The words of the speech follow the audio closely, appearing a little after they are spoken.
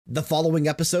The following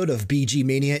episode of BG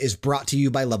Mania is brought to you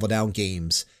by Level Down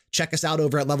Games. Check us out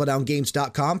over at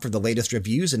leveldowngames.com for the latest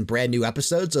reviews and brand new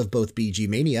episodes of both BG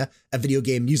Mania, a video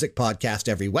game music podcast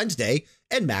every Wednesday,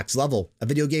 and Max Level, a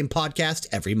video game podcast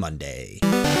every Monday.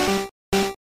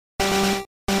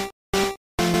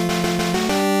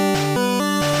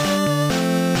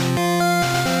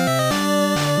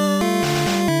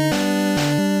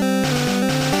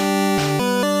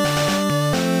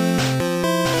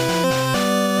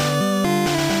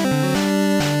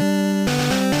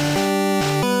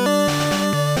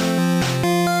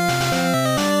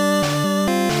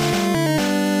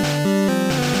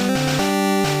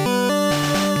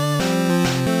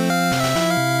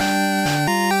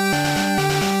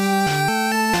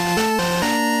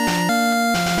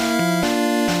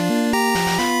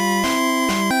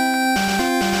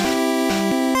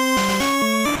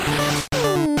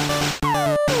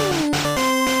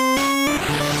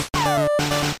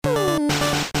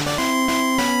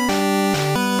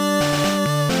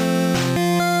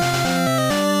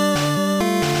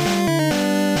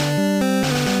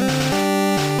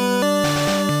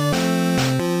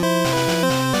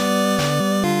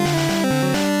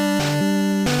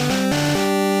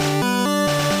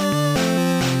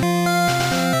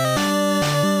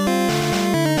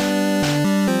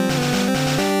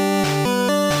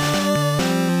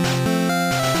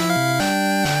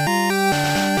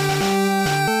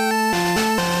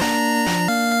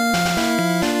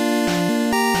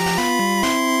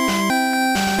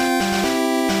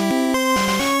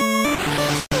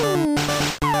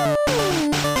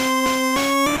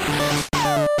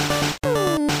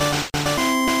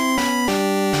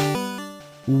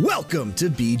 Welcome to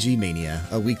BG Mania,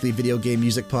 a weekly video game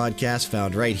music podcast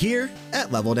found right here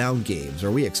at Level Down Games,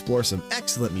 where we explore some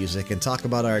excellent music and talk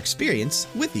about our experience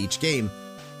with each game.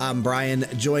 I'm Brian,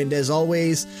 joined as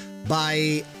always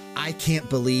by I can't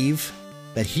believe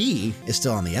that he is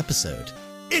still on the episode.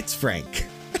 It's Frank.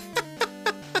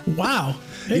 Wow.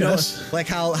 Hey, you know, like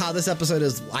how this episode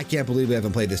is, I can't believe we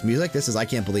haven't played this music. This is, I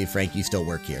can't believe, Frank, you still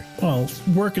work here. Well,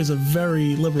 work is a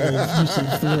very liberal use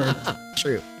of the word.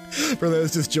 True. For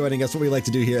those just joining us, what we like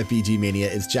to do here at BG Mania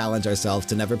is challenge ourselves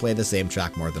to never play the same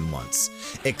track more than once,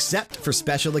 except for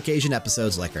special occasion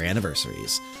episodes like our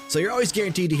anniversaries. So you're always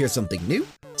guaranteed to hear something new,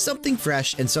 something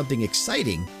fresh, and something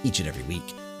exciting each and every week.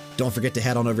 Don't forget to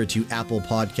head on over to Apple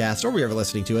Podcasts or wherever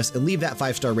listening to us and leave that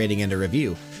 5-star rating and a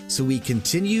review so we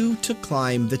continue to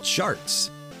climb the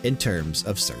charts in terms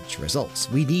of search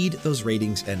results. We need those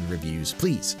ratings and reviews,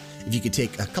 please. If you could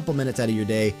take a couple minutes out of your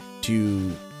day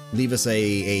to leave us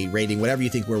a rating, whatever you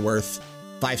think we're worth,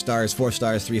 5 stars, 4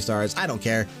 stars, 3 stars, I don't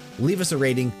care. Leave us a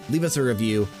rating, leave us a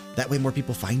review. That way more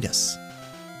people find us.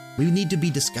 We need to be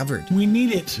discovered. We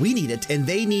need it. We need it, and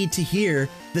they need to hear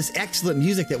this excellent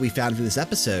music that we found for this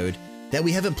episode that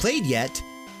we haven't played yet.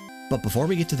 But before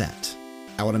we get to that,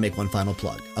 I want to make one final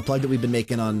plug. A plug that we've been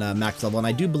making on Max Level, and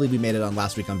I do believe we made it on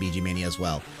last week on BG Mania as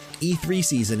well. E3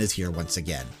 season is here once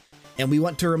again. And we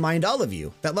want to remind all of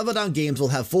you that Level Down Games will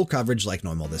have full coverage like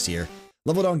normal this year.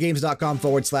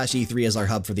 LevelDownGames.com/E3 is our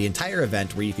hub for the entire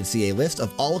event, where you can see a list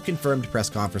of all confirmed press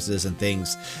conferences and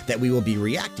things that we will be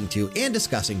reacting to and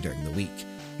discussing during the week.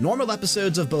 Normal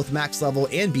episodes of both Max Level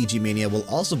and BG Mania will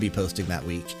also be posting that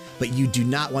week, but you do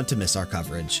not want to miss our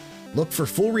coverage. Look for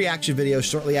full reaction videos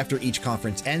shortly after each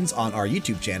conference ends on our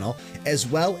YouTube channel, as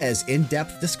well as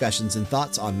in-depth discussions and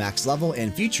thoughts on Max Level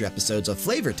and future episodes of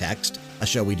Flavor Text, a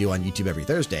show we do on YouTube every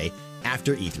Thursday,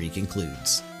 after E3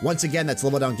 concludes. Once again, that's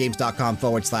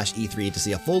leveldowngames.com/E3 to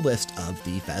see a full list of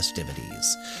the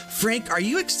festivities. Frank, are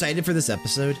you excited for this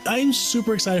episode? I'm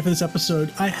super excited for this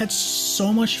episode. I had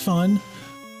so much fun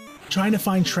trying to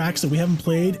find tracks that we haven't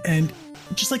played, and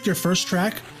just like your first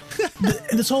track,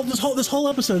 this whole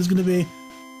episode is going to be,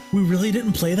 we really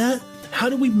didn't play that? How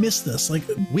did we miss this? Like,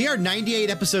 we are 98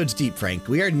 episodes deep, Frank.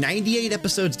 We are 98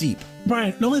 episodes deep.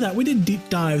 Brian, not only that, we did deep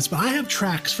dives, but I have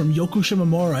tracks from Yoko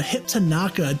Shimomura, Hip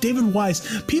Tanaka, David Wise,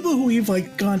 people who we've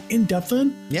like gone in depth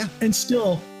in, yeah, and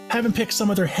still haven't picked some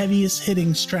of their heaviest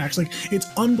hitting tracks. Like, it's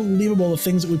unbelievable the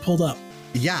things that we pulled up.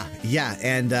 Yeah,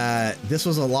 and this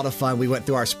was a lot of fun. We went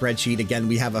through our spreadsheet. Again,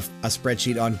 we have a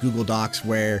spreadsheet on Google Docs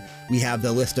where we have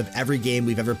the list of every game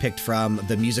we've ever picked from,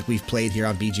 the music we've played here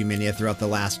on BG Mania throughout the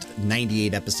last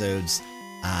 98 episodes.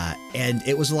 And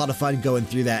it was a lot of fun going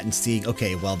through that and seeing,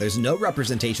 okay, well, there's no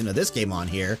representation of this game on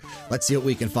here. Let's see what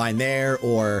we can find there.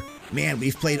 Or, man,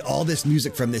 we've played all this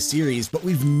music from this series, but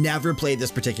we've never played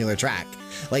this particular track.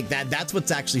 Like that's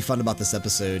what's actually fun about this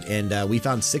episode. And we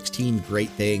found 16 great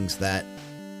things that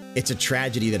it's a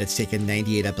tragedy that it's taken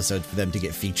 98 episodes for them to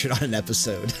get featured on an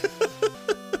episode.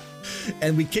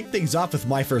 And we kicked things off with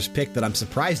my first pick that I'm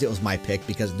surprised it was my pick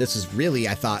because this is really,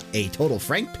 I thought, a total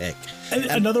Frank pick. And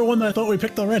another one that I thought we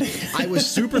picked already. I was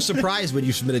super surprised when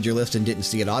you submitted your list and didn't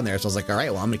see it on there. So I was like, all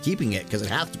right, well, I'm keeping it because it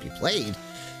has to be played.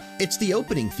 It's the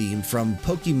opening theme from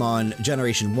Pokemon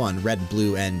Generation 1, Red,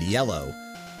 Blue, and Yellow.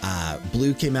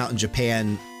 Blue came out in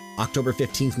Japan October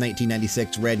 15th,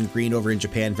 1996, Red and Green over in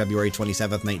Japan, February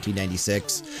 27th,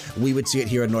 1996. We would see it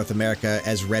here in North America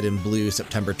as Red and Blue,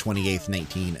 September 28th,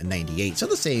 1998. So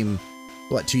the same,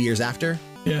 what, 2 years after?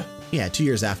 Yeah. Yeah, 2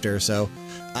 years after. So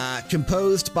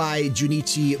composed by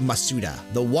Junichi Masuda,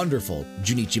 the wonderful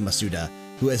Junichi Masuda,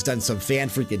 who has done some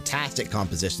fan-freaking-tastic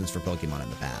compositions for Pokemon in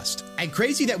the past. And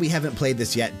crazy that we haven't played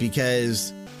this yet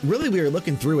because really we were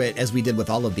looking through it as we did with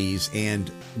all of these,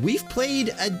 and we've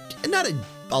played not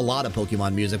a lot of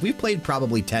Pokemon music. We've played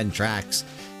probably 10 tracks,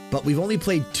 but we've only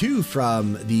played 2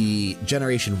 from the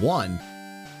Generation 1,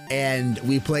 and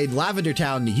we played Lavender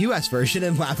Town US version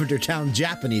and Lavender Town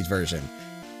Japanese version.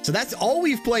 So that's all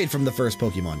we've played from the first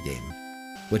Pokemon game,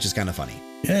 which is kind of funny.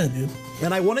 Yeah, dude.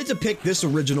 And I wanted to pick this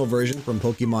original version from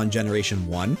Pokemon Generation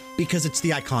 1 because it's the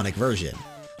iconic version.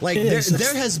 Like,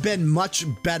 there has been much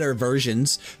better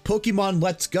versions. Pokemon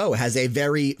Let's Go has a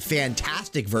very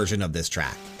fantastic version of this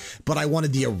track, but I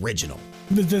wanted the original.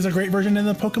 There's a great version in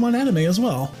the Pokemon anime as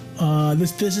well.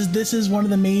 This is one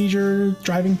of the major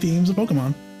driving themes of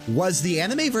Pokemon. Was the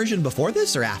anime version before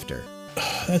this or after?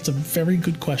 That's a very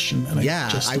good question. And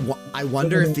I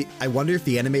wonder if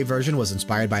the anime version was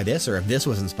inspired by this or if this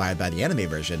was inspired by the anime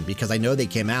version, because I know they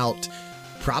came out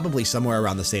probably somewhere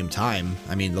around the same time.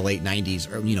 I mean, the late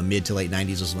 90s or, mid to late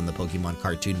 90s was when the Pokemon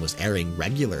cartoon was airing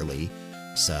regularly.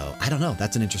 So I don't know.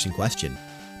 That's an interesting question.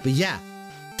 But yeah,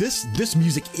 this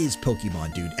music is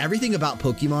Pokemon, dude. Everything about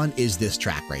Pokemon is this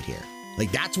track right here.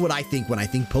 Like, that's what I think when I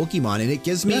think Pokemon. And it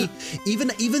gives me,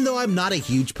 even though I'm not a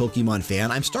huge Pokemon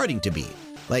fan, I'm starting to be.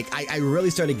 Like, I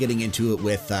really started getting into it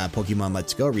with Pokemon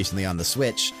Let's Go recently on the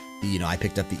Switch. I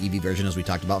picked up the Eevee version, as we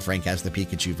talked about. Frank has the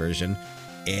Pikachu version.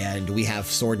 And we have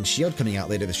Sword and Shield coming out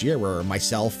later this year, where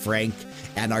myself, Frank,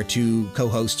 and our 2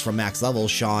 co-hosts from Max Level,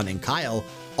 Sean and Kyle,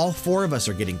 all 4 of us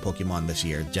are getting Pokemon this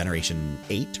year. Generation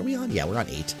 8, are we on? Yeah, we're on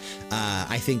 8.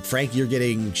 I think, Frank, you're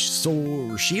getting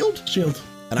Shield? Shield.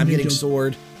 And I'm getting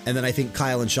Sword. And then I think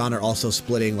Kyle and Sean are also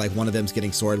splitting, like one of them's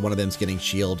getting Sword, one of them's getting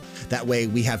Shield. That way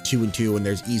we have 2 and 2, and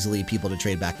there's easily people to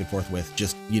trade back and forth with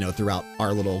just, throughout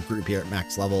our little group here at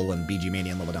Max Level and BG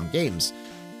Mania and Level Down Games.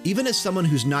 Even as someone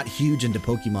who's not huge into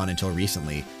Pokemon until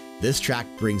recently, this track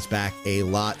brings back a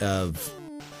lot of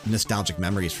nostalgic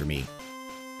memories for me.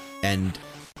 And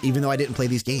even though I didn't play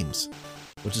these games,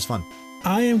 which is fun.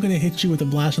 I am going to hit you with a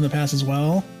blast from the past as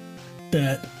well.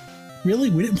 That, really?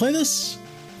 We didn't play this?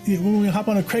 When we hop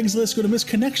on a Craigslist, go to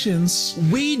Misconnections.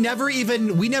 We never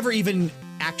even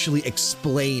actually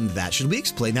explained that. Should we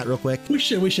explain that real quick? We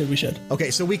should.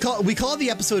 Okay, so we call the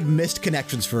episode Missed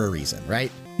Connections for a reason,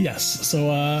 right? Yes.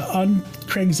 So on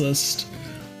Craigslist,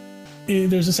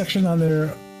 there's a section on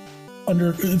there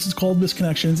under, it's called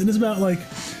Misconnections, and it's about, like,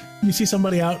 you see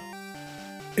somebody out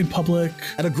in public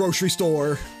at a grocery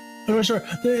store. Sure.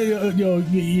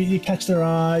 You catch their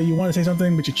eye, you want to say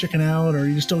something, but you chicken out, or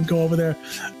you just don't go over there.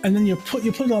 And then you put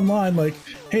it online like,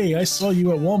 hey, I saw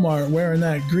you at Walmart wearing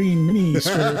that green mini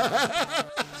skirt.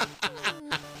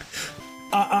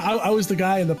 I was the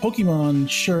guy in the Pokemon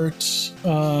shirt.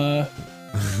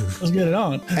 Let's get it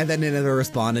on. And then they never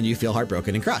respond, and you feel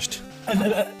heartbroken and crushed.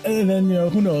 And then,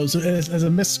 who knows? Has a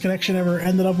misconnection ever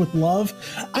ended up with love?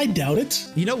 I doubt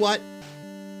it. You know what?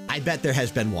 I bet there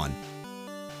has been one.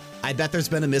 I bet there's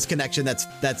been a misconnection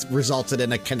that's resulted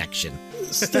in a connection.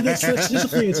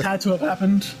 Statistically, it's had to have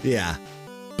happened. Yeah.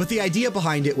 But the idea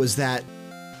behind it was that,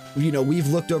 we've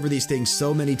looked over these things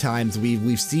so many times.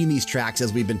 We've seen these tracks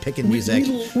as we've been picking music.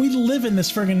 We live in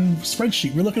this friggin'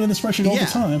 spreadsheet. We're looking at the spreadsheet all the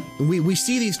time. We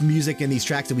see these music and these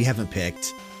tracks that we haven't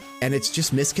picked, and it's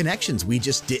just misconnections. We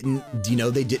just didn't,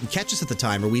 they didn't catch us at the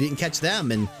time, or we didn't catch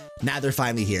them, and now they're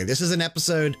finally here. This is an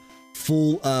episode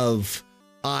full of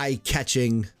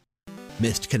eye-catching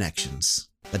missed connections.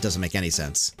 That doesn't make any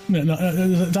sense. No,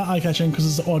 it's not eye-catching because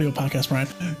it's an audio podcast, Brian.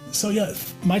 So yeah,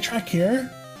 my track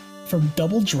here from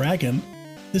Double Dragon,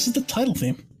 this is the title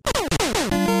theme.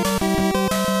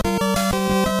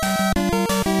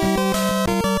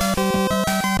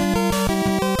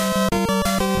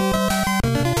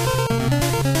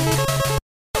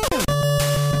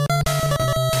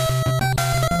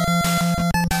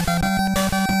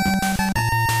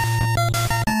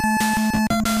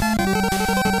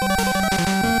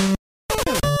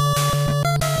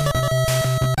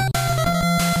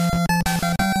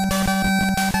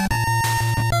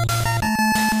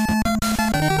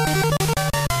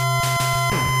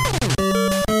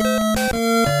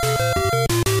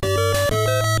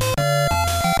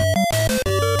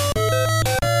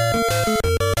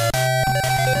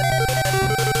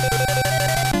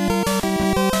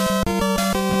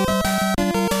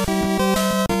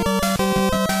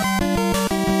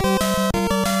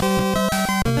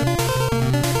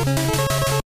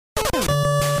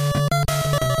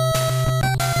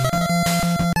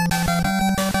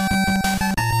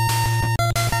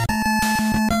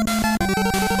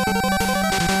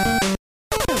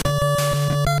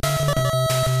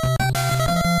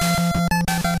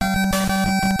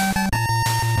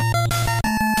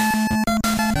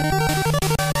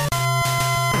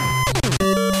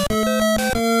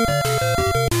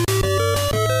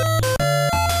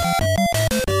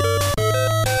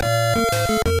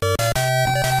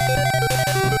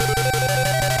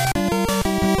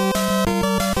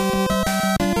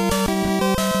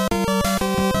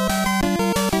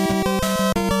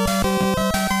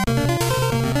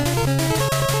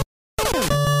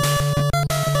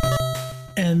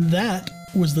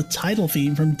 was the title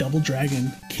theme from Double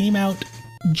Dragon. Came out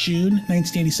June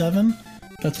 1987.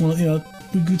 That's one of,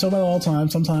 we talk about it all the time.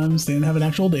 Sometimes they didn't have an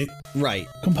actual date. Right.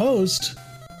 Composed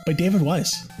by David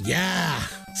Wise. Yeah.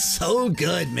 So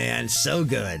good, man. So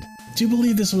good. Do you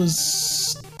believe this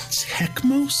was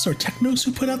Technos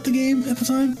who put out the game at the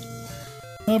time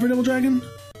for Double Dragon?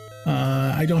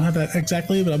 I don't have that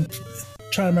exactly, but I'm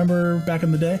trying to remember back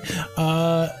in the day.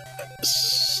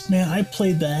 Man, I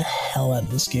played the hell out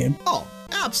of this game. Oh,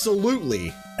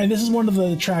 absolutely. And this is one of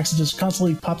the tracks that just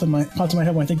constantly popped in my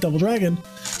head when I think Double Dragon.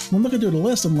 When looking through the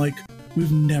list, I'm like,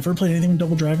 we've never played anything with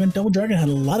Double Dragon. Double Dragon had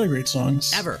a lot of great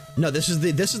songs. Ever. No, this is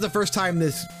the first time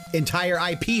this entire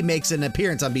IP makes an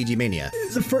appearance on BG Mania.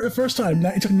 It's the first time.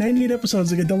 It took 98 episodes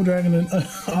to get Double Dragon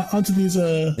onto these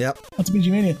onto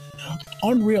BG Mania.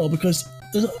 Unreal, because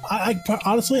I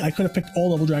honestly, I could have picked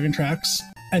all Double Dragon tracks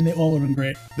and they all would have been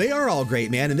great. They are all great,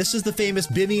 man. And this is the famous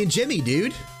Bimmy and Jimmy,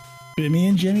 dude. Bimmy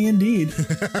and Jimmy, indeed.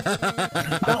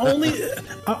 Not only,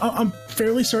 I'm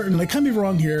fairly certain, I can be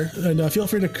wrong here, and feel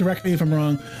free to correct me if I'm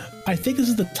wrong. I think this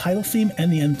is the title theme and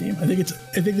the end theme. I think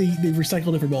they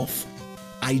recycled it for both.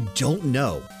 I don't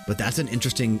know, but that's an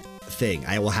interesting thing.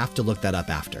 I will have to look that up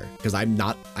after, because I'm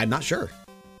not sure.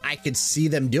 I could see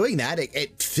them doing that.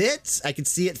 It fits. I could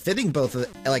see it fitting both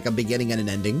like a beginning and an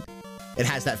ending. It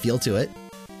has that feel to it.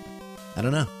 I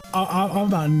don't know. I'm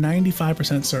about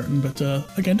 95% certain, but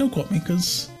again, don't quote me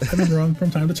because I've been wrong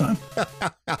from time to time.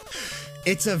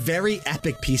 It's a very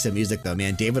epic piece of music, though,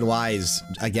 man. David Wise,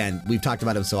 again, we've talked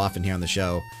about him so often here on the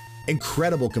show.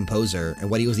 Incredible composer, and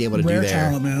what he was able to do there. Rare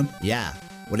talent, man. Yeah,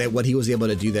 what he was able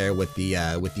to do there with the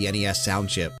NES sound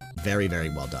chip, very, very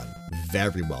well done.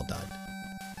 Very well done.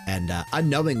 And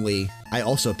unknowingly, I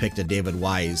also picked a David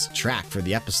Wise track for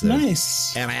the episode.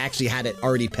 Nice. And I actually had it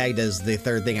already pegged as the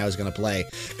third thing I was going to play.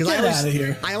 Get out of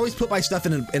here. I always put my stuff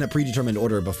in a predetermined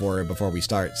order before we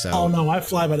start. So. Oh no, I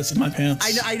fly by the seat of my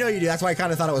pants. I know you do. That's why I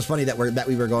kind of thought it was funny that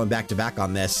we were going back to back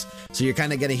on this. So you're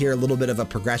kind of going to hear a little bit of a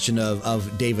progression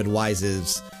of David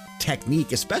Wise's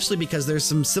technique, especially because there's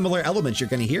some similar elements you're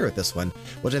going to hear with this one,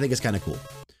 which I think is kind of cool.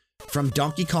 From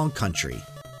Donkey Kong Country,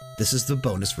 this is the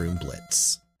Bonus Room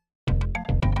Blitz.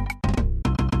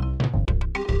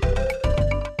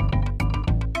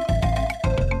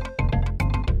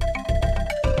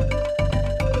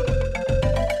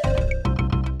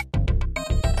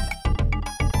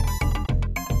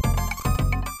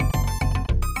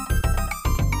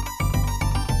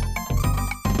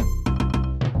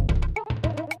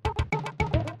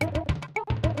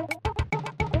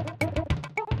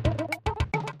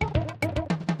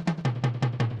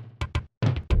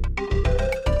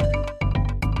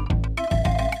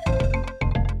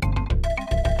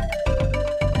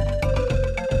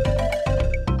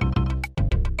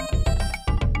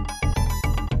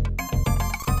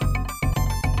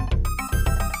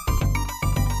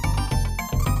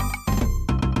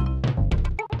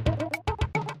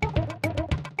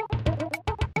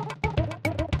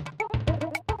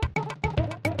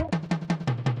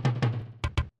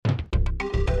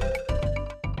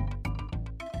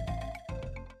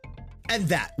 And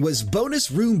that was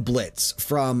Bonus Room Blitz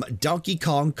from Donkey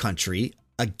Kong Country,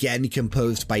 again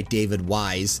composed by David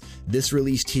Wise. This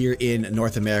released here in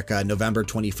North America, November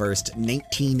 21st,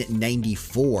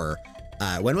 1994.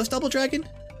 When was Double Dragon?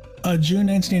 June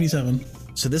 1987.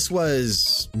 So this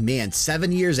was, man,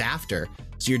 7 years after.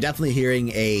 So you're definitely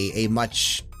hearing a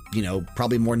much,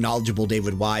 probably more knowledgeable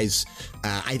David Wise.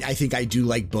 I think I do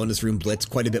like Bonus Room Blitz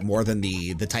quite a bit more than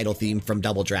the title theme from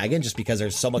Double Dragon, just because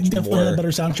there's so much definitely more. Had a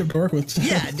better sound chip to work with.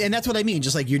 Yeah, and that's what I mean.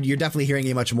 Just like you're definitely hearing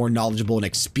a much more knowledgeable and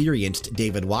experienced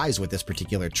David Wise with this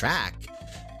particular track.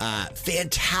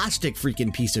 Fantastic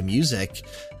freaking piece of music.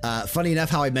 Funny enough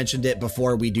how I mentioned it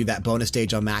before we do that bonus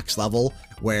stage on max level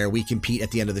where we compete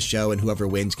at the end of the show and whoever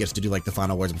wins gets to do like the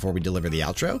final words before we deliver the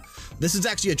outro. This is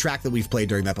actually a track that we've played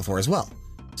during that before as well.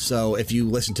 So if you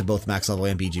listen to both Max Level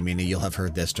and BG Mania, you'll have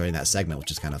heard this during that segment,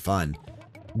 which is kind of fun.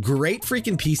 Great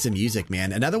freaking piece of music,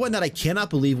 man. Another one that I cannot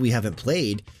believe we haven't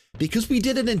played because we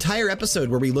did an entire episode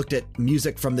where we looked at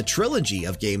music from the trilogy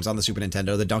of games on the Super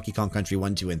Nintendo, the Donkey Kong Country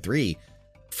 1, 2, and 3.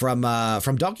 From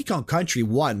Donkey Kong Country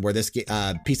 1, where this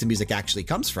piece of music actually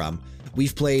comes from,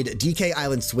 we've played DK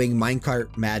Island Swing,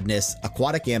 Minecart Madness,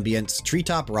 Aquatic Ambience,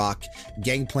 Treetop Rock,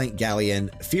 Gangplank Galleon,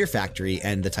 Fear Factory,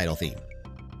 and the title theme.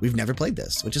 We've never played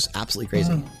this, which is absolutely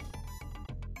crazy.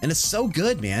 And it's so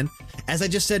good, man. As I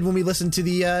just said when we listened to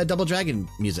the Double Dragon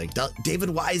music, David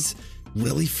Wise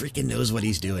really freaking knows what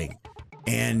he's doing.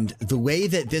 And the way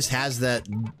that this has that,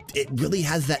 it really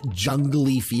has that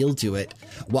jungly feel to it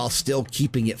while still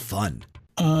keeping it fun.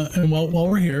 And while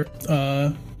we're here,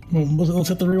 Let's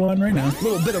hit the rewind right now. A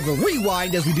little bit of a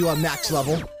rewind as we do on max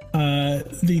level.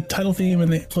 The title theme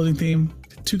and the closing theme,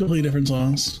 two completely different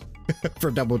songs.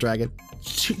 For Double Dragon.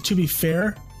 To be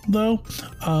fair, though,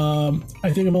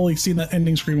 I think I've only seen that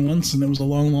ending screen once, and it was a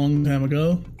long, long time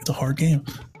ago. It's a hard game.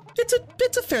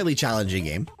 It's a fairly challenging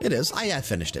game. It is. I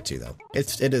finished it too, though.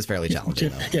 It is fairly challenging.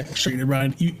 Though. Yeah, straight in,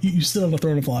 Brian. You sit on the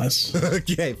throne of flies.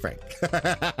 Okay, Frank.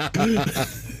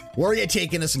 Where are you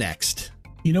taking us next?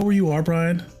 You know where you are,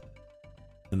 Brian?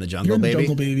 In the jungle, baby.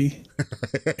 Jungle, baby.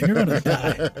 And you're gonna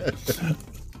die.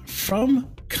 From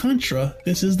Contra,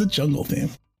 this is the jungle theme.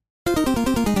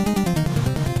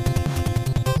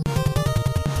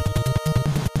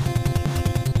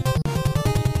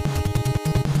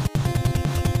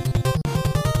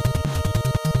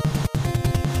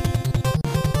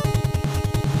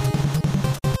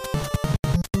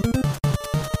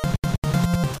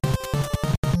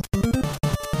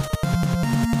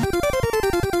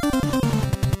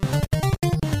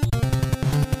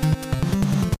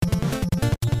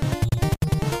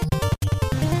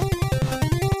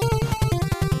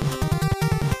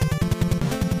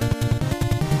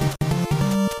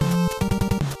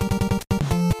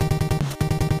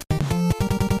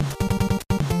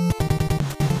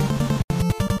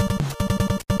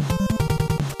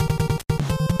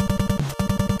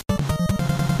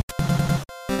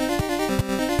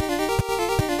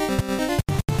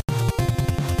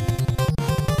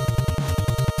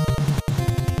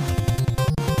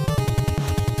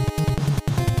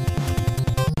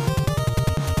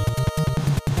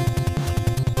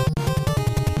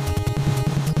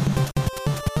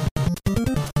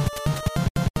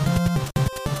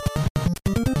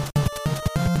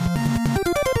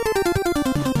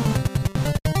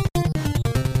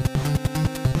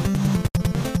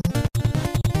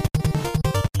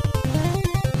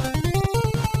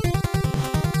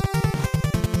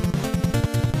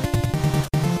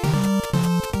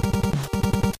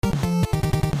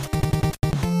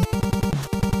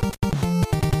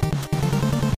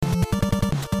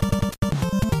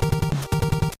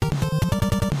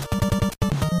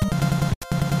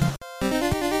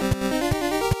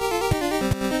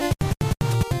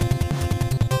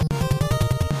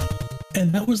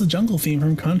 And that was the jungle theme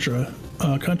from Contra.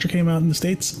 Contra came out in the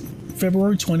States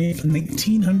February 20th,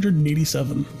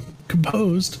 1987.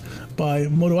 Composed by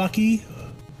Motoaki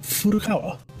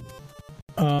Furukawa,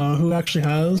 who actually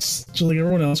has, just like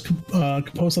everyone else,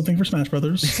 composed something for Smash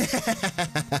Brothers.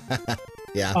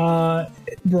 Yeah.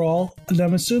 Brawl. And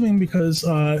I'm assuming because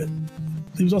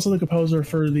he was also the composer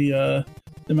for the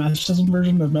Master System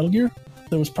version of Metal Gear.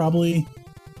 There was probably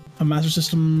a Master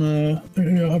System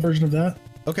a version of that.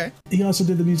 Okay. He also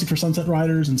did the music for Sunset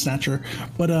Riders and Snatcher.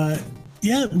 But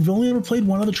yeah, we've only ever played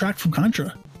one other track from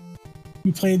Contra.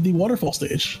 We played the waterfall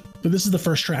stage. But this is the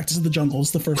first track. This is the jungle. This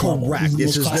is the first level. Correct.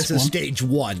 This is stage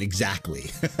one, exactly.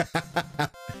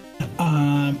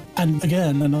 And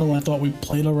again, another one I thought we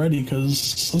played already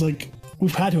because like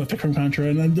we've had to have picked from Contra.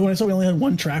 And when I saw we only had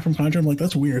one track from Contra, I'm like,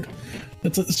 that's weird.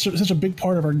 That's such a big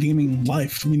part of our gaming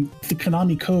life. I mean, the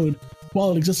Konami code, while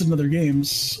it existed in other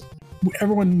games,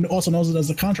 everyone also knows it as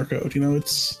the Contra code. You know,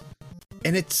 it's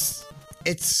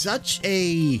such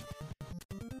a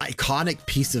iconic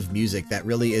piece of music that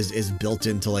really is built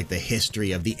into like the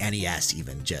history of the NES.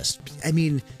 Even just, I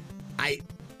mean, I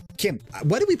can't.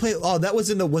 What did we play? Oh, that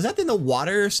was was that in the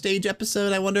water stage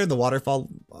episode? I wonder the waterfall.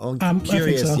 I'm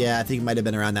curious. I think so. Yeah, I think it might have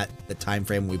been around the time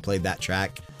frame when we played that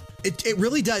track. It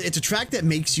really does. It's a track that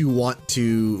makes you want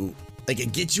to. Like,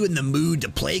 it gets you in the mood to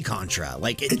play Contra.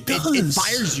 Like, it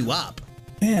fires you up.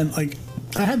 Man, like,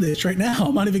 I had this right now.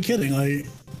 I'm not even kidding. Like,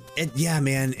 yeah,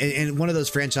 man. And one of those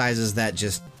franchises that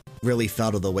just really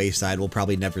fell to the wayside. We'll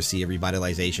probably never see a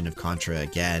revitalization of Contra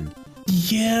again.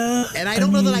 Yeah. And I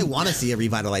don't know that I want to see a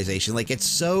revitalization. Like, it's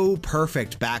so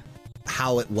perfect back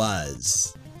how it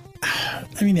was. I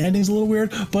mean, the ending's a little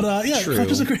weird, but yeah, True.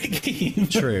 Contra's a great game.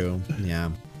 True.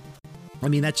 Yeah. I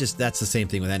mean, that's the same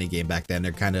thing with any game back then.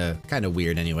 They're kind of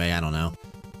weird anyway. I don't know.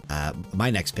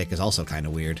 My next pick is also kind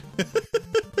of weird.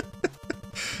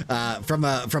 From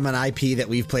an IP that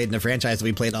we've played in a franchise that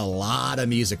we played a lot of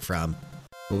music from,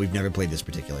 but we've never played this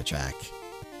particular track.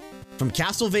 From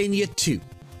Castlevania 2,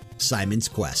 Simon's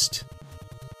Quest.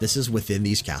 This is Within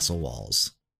These Castle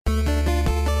Walls.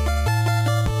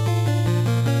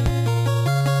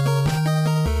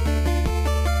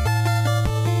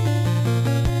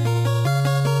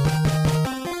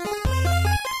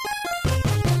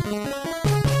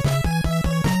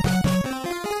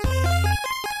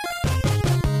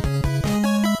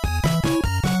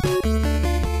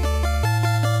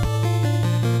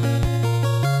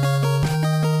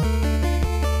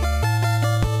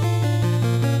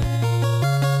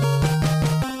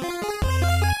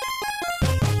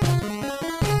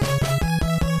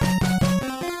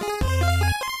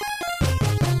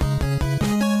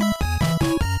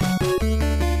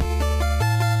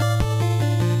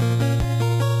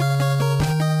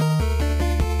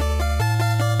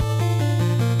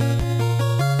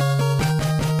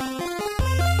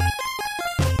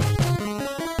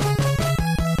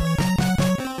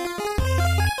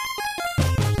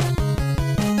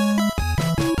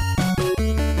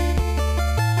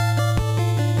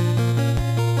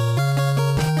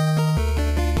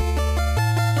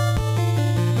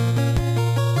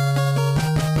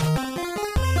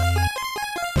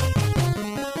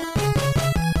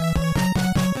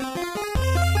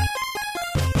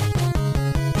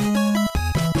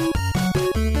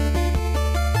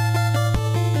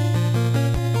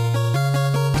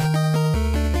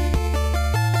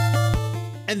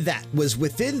 And that was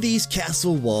Within These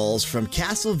Castle Walls from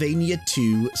Castlevania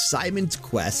II Simon's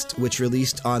Quest, which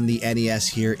released on the NES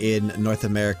here in North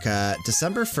America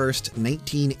December 1st,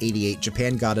 1988.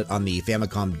 Japan got it on the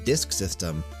Famicom Disk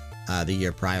System the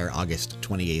year prior, August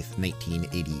 28th,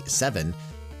 1987.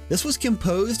 This was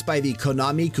composed by the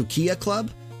Konami Kukiya Club,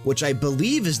 which I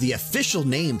believe is the official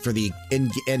name for the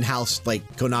in-house like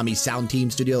Konami sound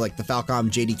team studio, like the Falcom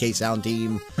JDK sound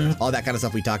team, all that kind of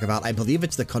stuff we talk about. I believe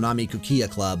it's the Konami Kukiya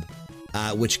Club,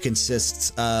 which consists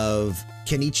of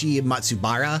Kenichi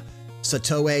Matsubara,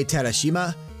 Satoe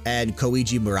Terashima, and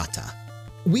Koichi Murata.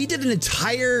 We did an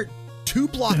entire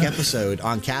 2-block episode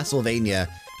on Castlevania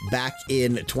back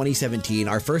in 2017,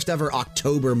 our first ever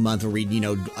October month where we,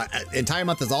 entire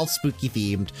month is all spooky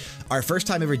themed. Our first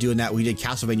time ever doing that, we did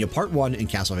Castlevania Part 1 and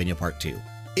Castlevania Part 2.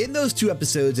 In those 2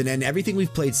 episodes and in everything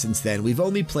we've played since then, we've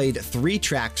only played 3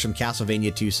 tracks from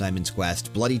Castlevania II Simon's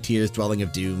Quest, Bloody Tears, Dwelling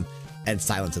of Doom, and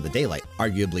Silence of the Daylight,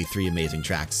 arguably 3 amazing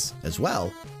tracks as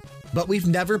well. But we've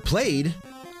never played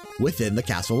Within the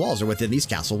Castle Walls or Within These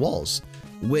Castle Walls,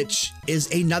 which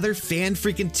is another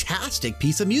fan-freaking-tastic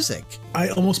piece of music. I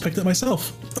almost picked it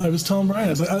myself. I was telling Brian,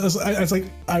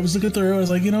 I was looking through, I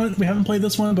was like, you know what, we haven't played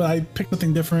this one, but I picked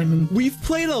something different. And we've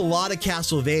played a lot of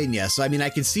Castlevania, so I mean, I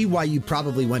can see why you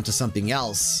probably went to something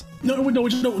else. No,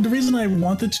 the reason I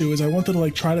wanted to is I wanted to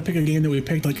like try to pick a game that we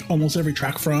picked like almost every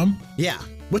track from. Yeah.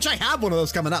 Which I have one of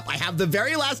those coming up. I have the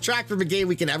very last track from a game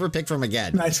we can ever pick from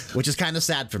again. Nice. Which is kind of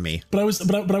sad for me. But I was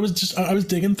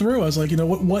digging through. I was like,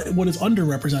 what is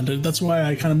underrepresented? That's why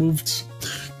I kind of moved.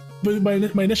 But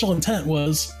my initial intent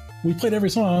was we played every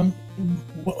song,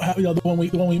 the one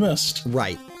we missed.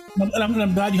 Right. And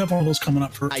I'm glad you have all those coming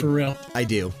up for real. I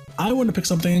do. I want to pick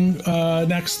something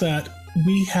next that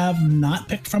we have not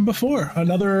picked from before.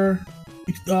 Another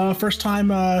first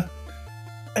time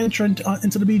entrant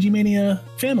into the BG Mania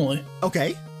family.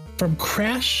 Okay. From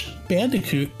Crash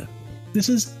Bandicoot, this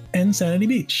is Insanity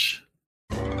Beach.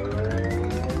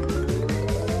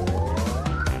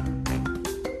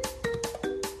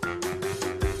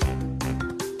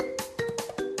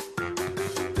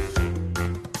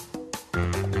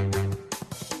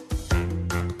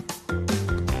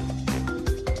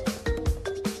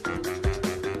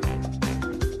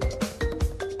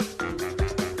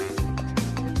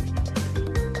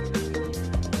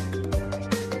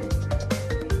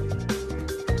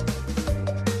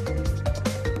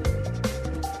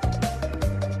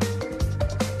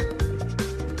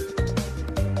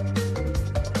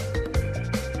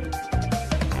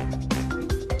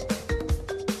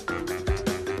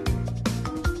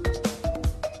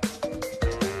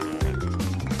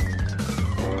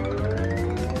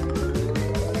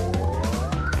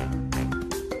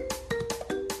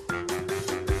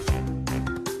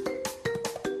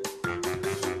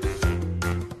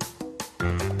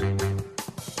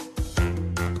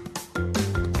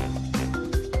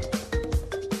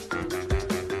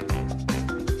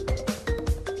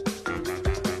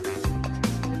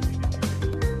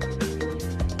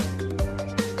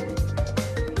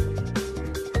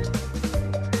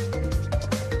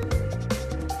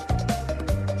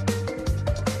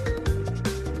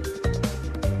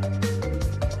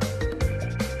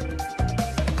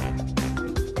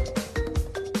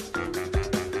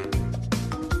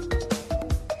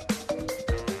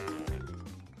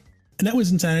 And that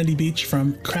was Insanity Beach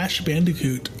from Crash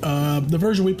Bandicoot. The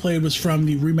version we played was from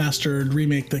the remastered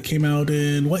remake that came out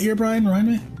in what year, Brian? Remind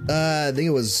me? I think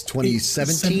it was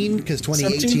 2017, because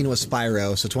 2018 was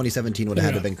Spyro, so 2017 would have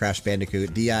had to have been Crash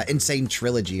Bandicoot, the Insane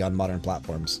Trilogy on modern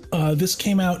platforms. This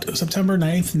came out September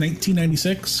 9th,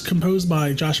 1996, composed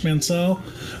by Josh Mansell,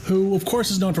 who, of course,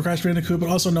 is known for Crash Bandicoot, but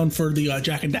also known for the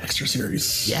Jak and Daxter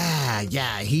series.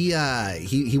 Yeah.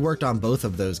 He worked on both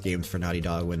of those games for Naughty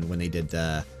Dog when they did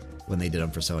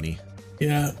them for Sony.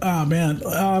 Yeah. Oh man.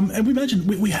 And we mentioned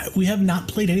we have not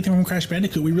played anything from Crash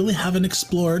Bandicoot. We really haven't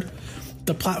explored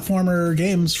the platformer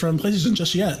games from PlayStation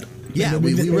just yet. Yeah,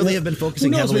 we really have been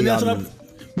focusing heavily on.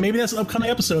 Maybe that's an upcoming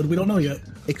episode. We don't know yet.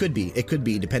 It could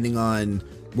be, depending on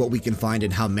what we can find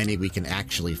and how many we can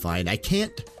actually find.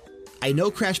 I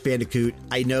know Crash Bandicoot.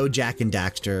 I know Jak and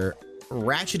Daxter.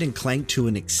 Ratchet and Clank, to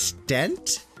an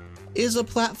extent, is a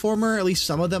platformer. At least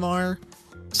some of them are.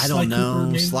 I don't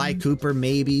know. Sly Cooper,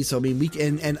 maybe. So, I mean, we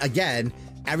can, and again,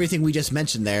 everything we just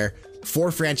mentioned there,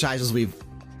 4 franchises we've,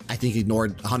 I think,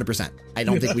 ignored 100%. I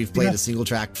don't think we've played a single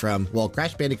track from, well,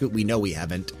 Crash Bandicoot, we know we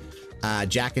haven't.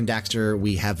 Jak and Daxter,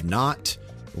 we have not.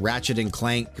 Ratchet and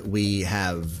Clank, we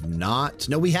have not.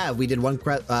 No, we have. We did one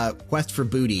Quest for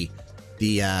Booty,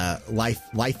 the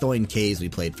Lithoin Caves we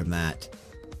played from that.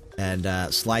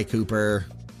 And Sly Cooper,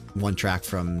 one track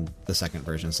from the second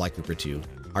version, Sly Cooper 2.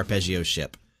 arpeggio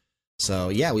ship. So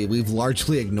yeah, we've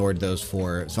largely ignored those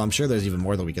 4. So I'm sure there's even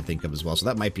more that we could think of as well. So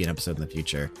that might be an episode in the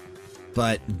future.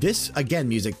 But this, again,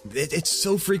 music, it's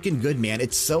so freaking good, man.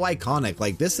 It's so iconic.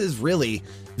 Like, this is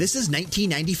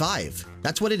 1995.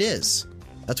 That's what it is.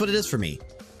 That's what it is for me.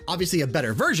 Obviously, a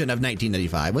better version of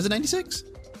 1995. Was it 96?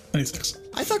 96.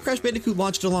 I thought Crash Bandicoot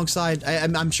launched alongside.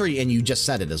 I'm sure, and you just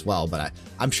said it as well, but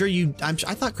I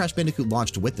thought Crash Bandicoot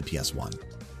launched with the PS1.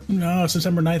 No,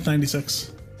 September 9th,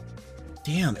 96.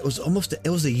 Damn, it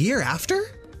was a year after?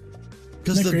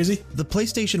 Because crazy? The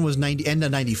PlayStation was end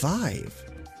of 95.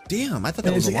 Damn, I thought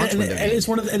that was a launch window. And it's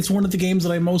one of the games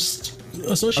that I most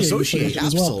associate with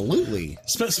absolutely.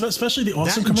 As well. Especially the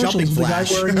awesome commercials. The guy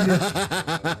wearing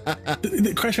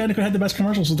the Crash Bandicoot had the best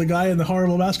commercials with the guy in the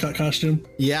horrible mascot costume.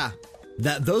 Yeah.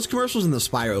 Those commercials and the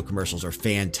Spyro commercials are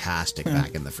fantastic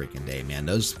back in the freaking day, man.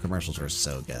 Those commercials are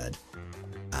so good.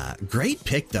 Great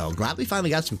pick, though. Glad we finally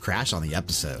got some Crash on the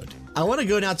episode. I want to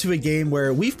go now to a game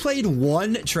where we've played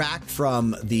one track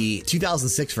from the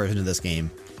 2006 version of this game.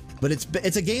 But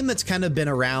it's a game that's kind of been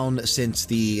around since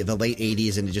the late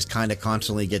 80s, and it just kind of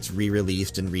constantly gets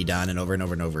re-released and redone and over and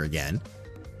over and over again.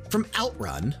 From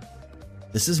Outrun,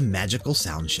 this is Magical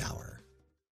Sound Shower.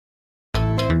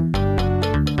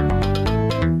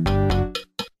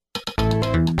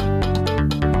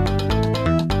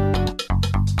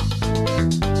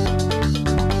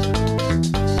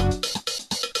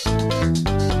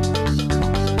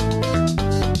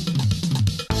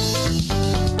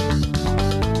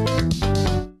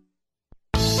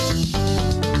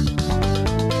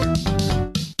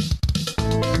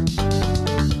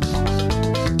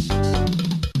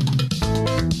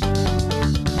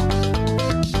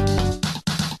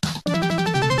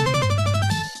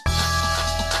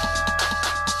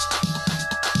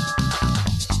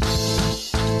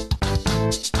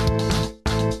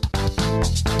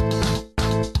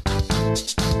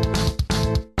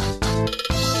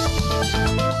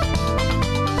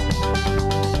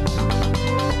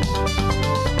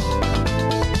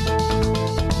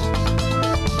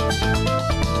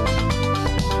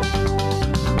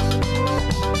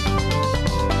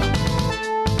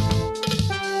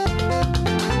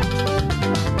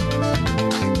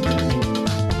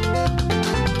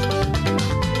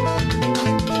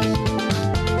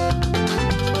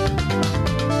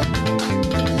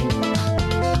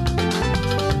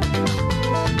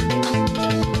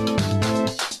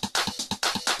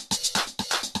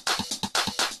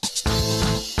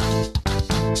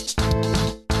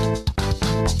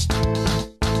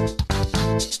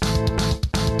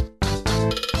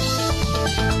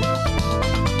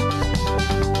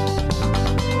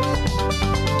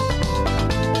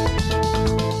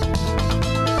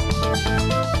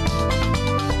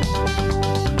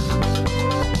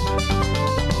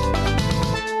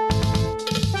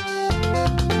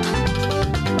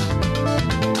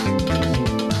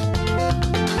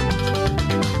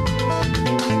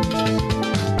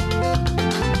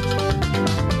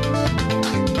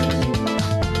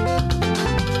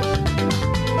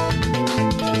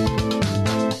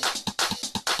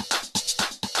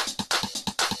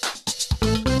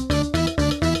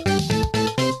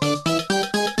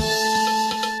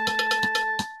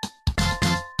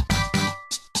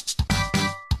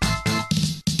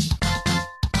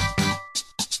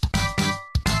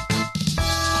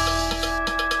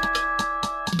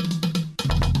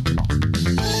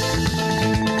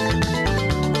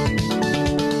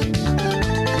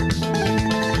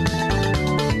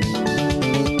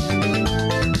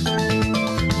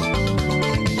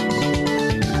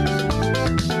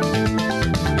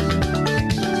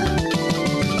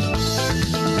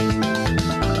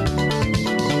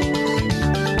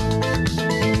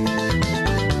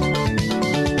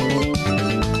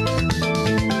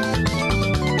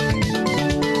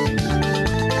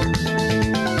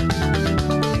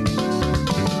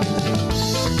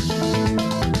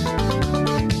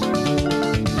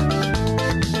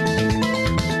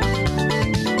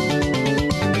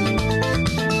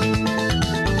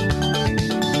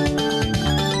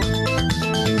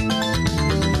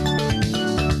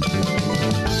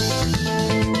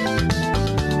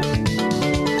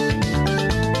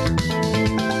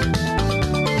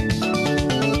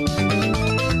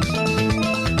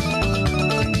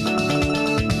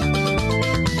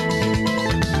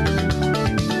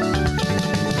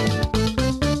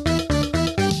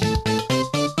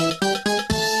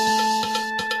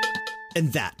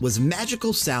 And that was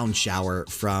Magical Sound Shower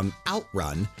from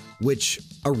Outrun, which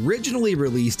originally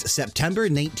released September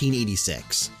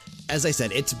 1986. As I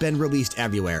said, it's been released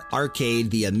everywhere. Arcade,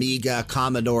 the Amiga,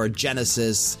 Commodore,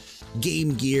 Genesis,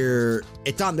 Game Gear.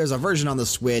 There's a version on the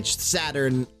Switch,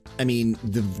 Saturn. I mean,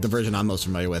 the version I'm most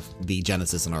familiar with, the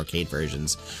Genesis and arcade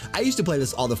versions. I used to play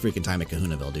this all the freaking time at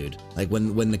Kahunaville, dude. Like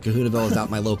when the Kahunaville was out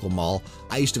in my local mall,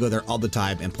 I used to go there all the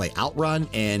time and play Outrun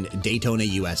and Daytona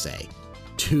USA.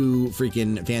 2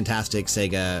 freaking fantastic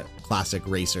Sega classic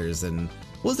racers. And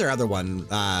what was their other one?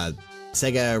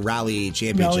 Sega Rally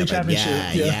Championship.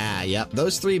 Yep.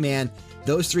 Those 3, man.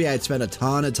 Those 3, I'd spent a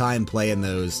ton of time playing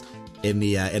those in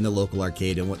the local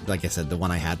arcade. And like I said, the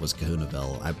one I had was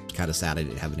Kahunaville. I'm kind of sad I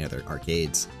didn't have any other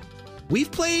arcades.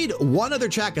 We've played one other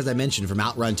track, as I mentioned, from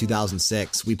Outrun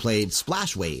 2006. We played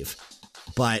Splash Wave,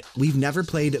 but we've never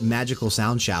played Magical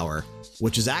Sound Shower,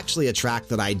 which is actually a track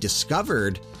that I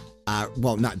discovered,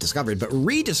 well, not discovered, but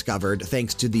rediscovered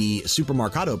thanks to the Super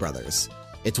Marcato Brothers.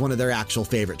 It's one of their actual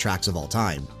favorite tracks of all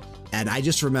time. And I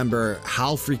just remember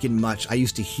how freaking much I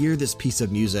used to hear this piece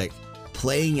of music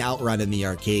playing Outrun in the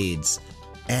arcades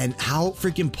and how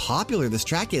freaking popular this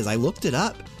track is. I looked it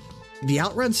up. The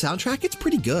Outrun soundtrack, it's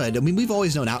pretty good. I mean, we've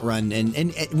always known Outrun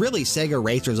and really Sega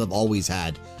racers have always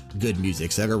had good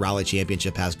music. Sega Rally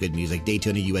Championship has good music.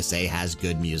 Daytona USA has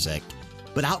good music.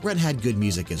 But Outrun had good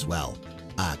music as well.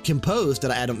 Composed,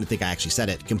 and I don't think I actually said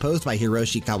it, composed by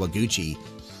Hiroshi Kawaguchi.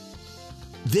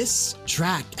 This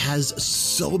track has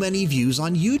so many views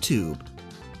on YouTube.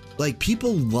 Like,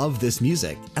 people love this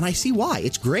music, and I see why.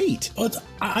 It's great. Well,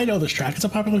 I know this track. It's a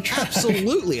popular track.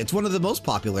 Absolutely. It's one of the most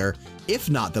popular, if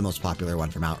not the most popular one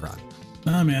from Outrun.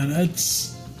 Oh, man.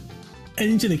 I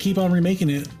need to keep on remaking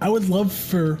it. I would love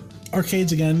for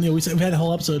arcades again. You know, we've had a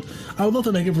whole episode. I would love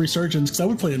to make a resurgence because I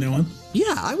would play a new one.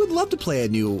 Yeah, I would love to play a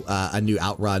new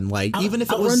Outrun. Like, even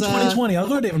if it was Outrun 2020. I'll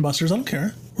go to Dave & Buster's. I don't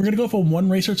care. We're going to go from one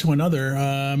racer to another.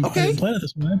 Okay. I didn't plan it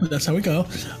this way, but that's how we go.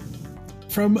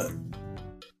 From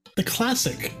the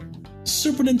classic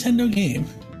Super Nintendo game,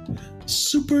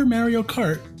 Super Mario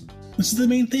Kart. This is the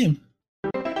main theme.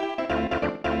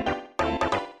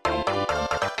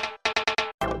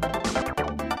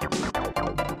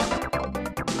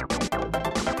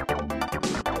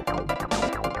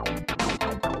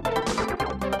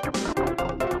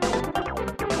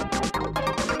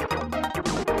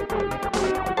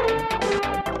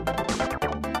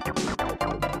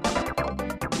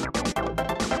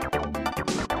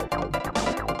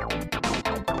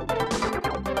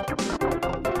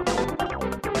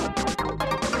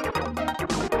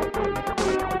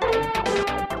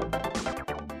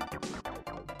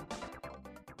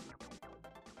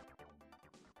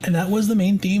 And that was the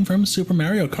main theme from Super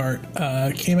Mario Kart.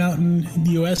 Came out in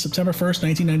the US September 1st,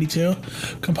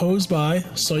 1992. Composed by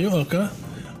Soyo Oka.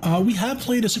 We have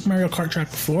played a Super Mario Kart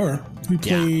track before. We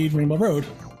played Rainbow Road.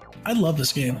 I love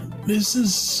this game. This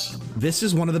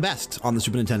is one of the best on the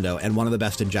Super Nintendo and one of the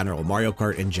best in general. Mario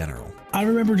Kart in general. I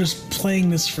remember just playing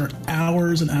this for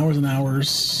hours and hours and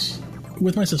hours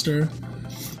with my sister,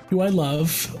 who I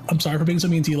love. I'm sorry for being so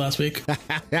mean to you last week.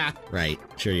 Right.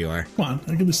 Sure you are. Come on.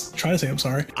 I can just try to say I'm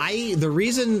sorry. The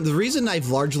reason I've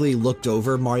largely looked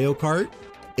over Mario Kart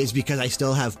is because I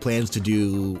still have plans to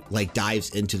do like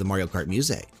dives into the Mario Kart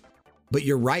music. But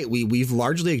you're right. We've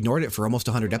largely ignored it for almost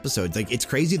 100 episodes. Like, it's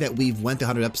crazy that we've went to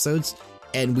 100 episodes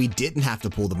and we didn't have to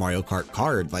pull the Mario Kart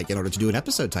card, like, in order to do an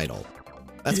episode title.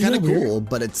 That's kind of cool,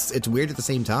 but it's weird at the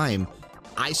same time.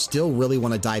 I still really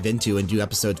want to dive into and do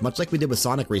episodes, much like we did with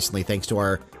Sonic recently, thanks to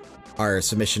our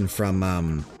submission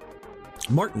from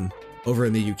Martin over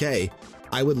in the UK.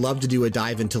 I would love to do a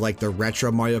dive into like the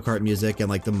retro Mario Kart music and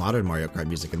like the modern Mario Kart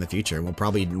music in the future. And we'll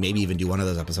probably maybe even do one of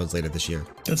those episodes later this year.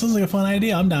 That sounds like a fun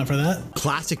idea. I'm down for that.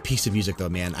 Classic piece of music though,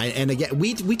 man. And again,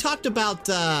 we talked about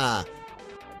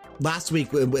last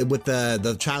week with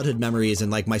the childhood memories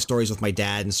and like my stories with my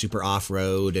dad and Super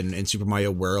Off-Road and Super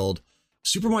Mario World.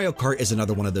 Super Mario Kart is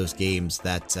another one of those games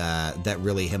that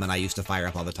really him and I used to fire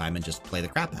up all the time and just play the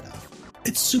crap out of.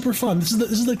 It's super fun. This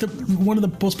is like one of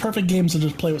the most perfect games to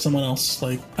just play with someone else.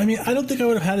 Like, I mean, I don't think I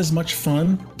would have had as much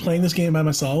fun playing this game by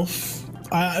myself.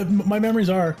 My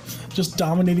memories are just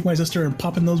dominating my sister and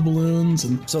popping those balloons.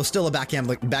 And so still a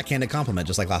backhanded compliment,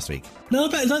 just like last week. No,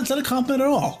 it's not a compliment at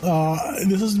all.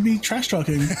 This is me trash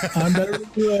talking. I'm better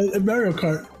at Mario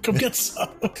Kart. Come get some.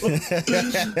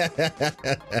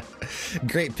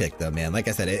 Great pick, though, man. Like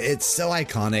I said, it's so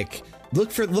iconic.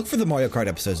 Look for the Mario Kart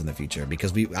episodes in the future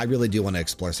because I really do want to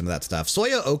explore some of that stuff.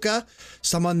 Soyo Oka,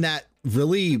 someone that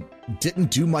really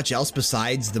didn't do much else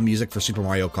besides the music for Super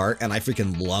Mario Kart, and I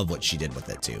freaking love what she did with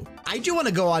it too. I do want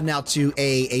to go on now to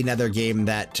another game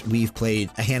that we've played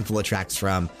a handful of tracks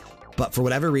from, but for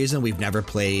whatever reason we've never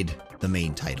played the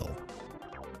main title.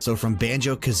 So from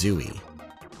Banjo-Kazooie,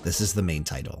 this is the main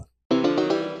title.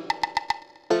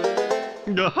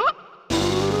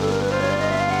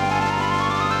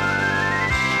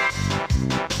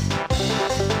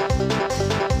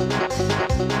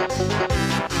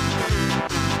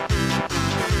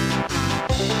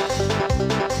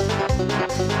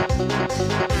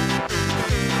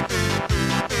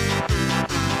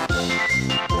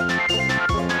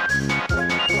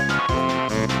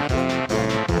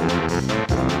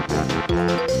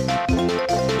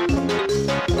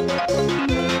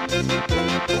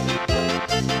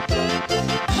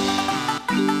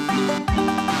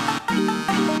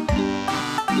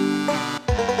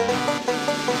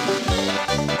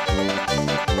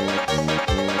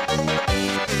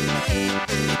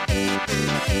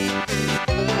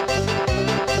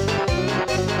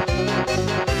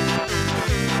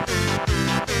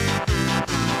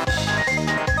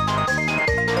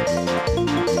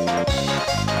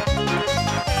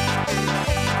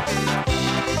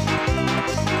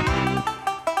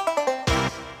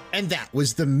 that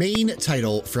was the main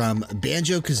title from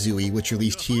Banjo-Kazooie, which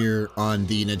released here on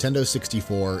the Nintendo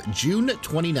 64, June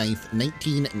 29th,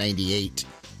 1998.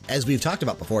 As we've talked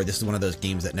about before, this is one of those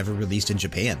games that never released in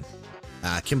Japan.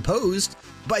 Composed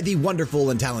by the wonderful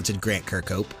and talented Grant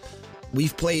Kirkhope.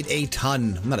 We've played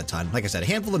not a ton, like I said, a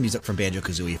handful of music from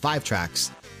Banjo-Kazooie, 5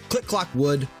 tracks, Click Clock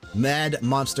Wood, Mad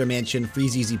Monster Mansion,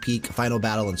 Freeze Easy Peak, Final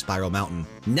Battle, and Spiral Mountain.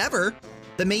 Never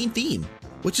the main theme,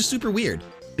 which is super weird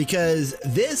because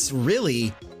this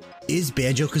really is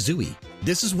Banjo-Kazooie.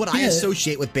 This is what I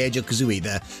associate with Banjo-Kazooie.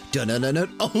 The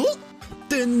dun-dun-dun-dun, oh,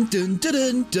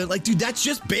 dun-dun-dun-dun-dun. Like, dude, that's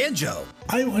just banjo.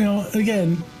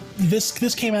 Again,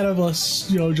 this came out of us,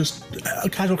 just a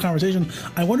casual conversation.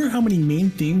 I wonder how many main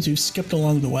themes we've skipped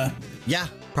along the way. Yeah,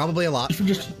 probably a lot.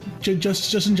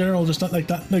 Just in general, just not like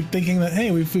thinking that,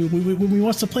 hey, we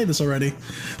want to play this already.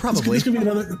 Probably. This could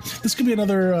be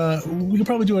another. We could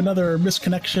probably do another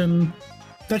misconnection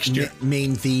next year.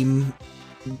 Main theme.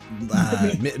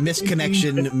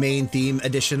 Misconnection main theme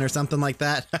edition or something like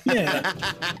that. Yeah.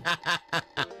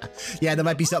 Yeah, that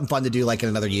might be something fun to do like in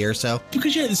another year or so.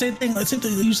 Because the same thing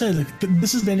you said, like,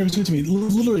 this is Banjo-Kazooie to me.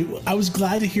 Literally, I was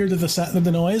glad to hear that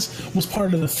the noise was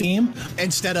part of the theme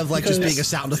instead of like just being a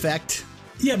sound effect.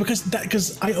 Yeah, because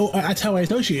that's how I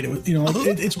associate it with,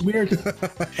 it's weird.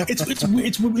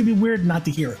 It would be weird not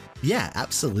to hear it. Yeah,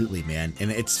 absolutely, man.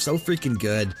 And it's so freaking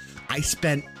good. I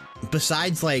spent,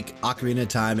 besides like Ocarina of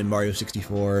Time and Mario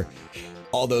 64,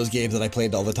 all those games that I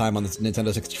played all the time on the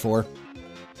Nintendo 64,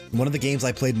 one of the games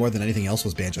I played more than anything else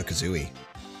was Banjo-Kazooie.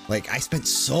 Like, I spent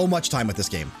so much time with this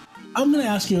game. I'm going to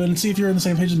ask you and see if you're on the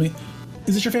same page as me.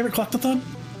 Is it your favorite collectathon?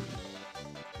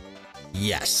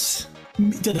 Yes.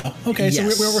 Ditto. Okay,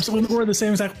 yes. So we're the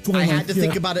same exact I had to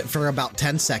think about it for about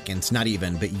 10 seconds, not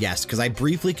even, but yes, because I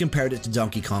briefly compared it to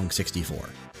Donkey Kong 64,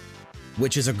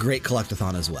 which is a great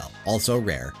collectathon as well. Also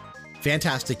rare.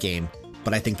 Fantastic game,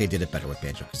 but I think they did it better with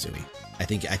Banjo-Kazooie. I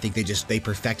think they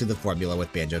perfected the formula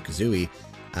with Banjo-Kazooie.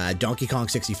 Donkey Kong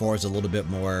 64 is a little bit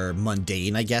more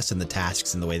mundane, I guess, in the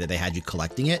tasks and the way that they had you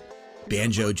collecting it.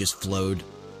 Banjo just flowed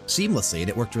seamlessly, and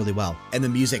it worked really well. And the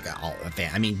music,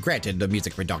 granted, the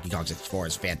music for Donkey Kong 64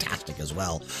 is fantastic as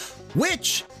well,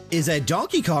 which is a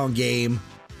Donkey Kong game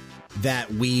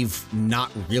that we've not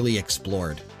really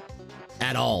explored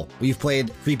at all. We've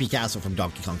played Creepy Castle from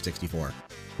Donkey Kong 64.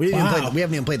 We haven't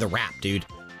even played the rap, dude.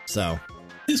 So...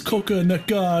 His coconut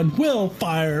gun will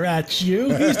fire at you.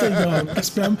 He's the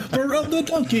youngest member of the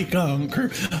Donkey Kong crew.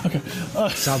 Okay.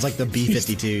 Sounds like the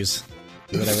B-52s.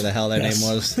 Whatever the hell their name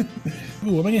was. Ooh,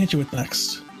 what am I gonna hit you with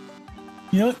next?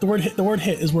 You know what? The word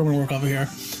hit is where I'm gonna work over here.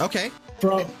 Okay.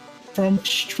 From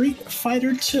Street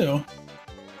Fighter 2,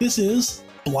 this is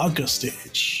Blanka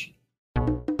Stage.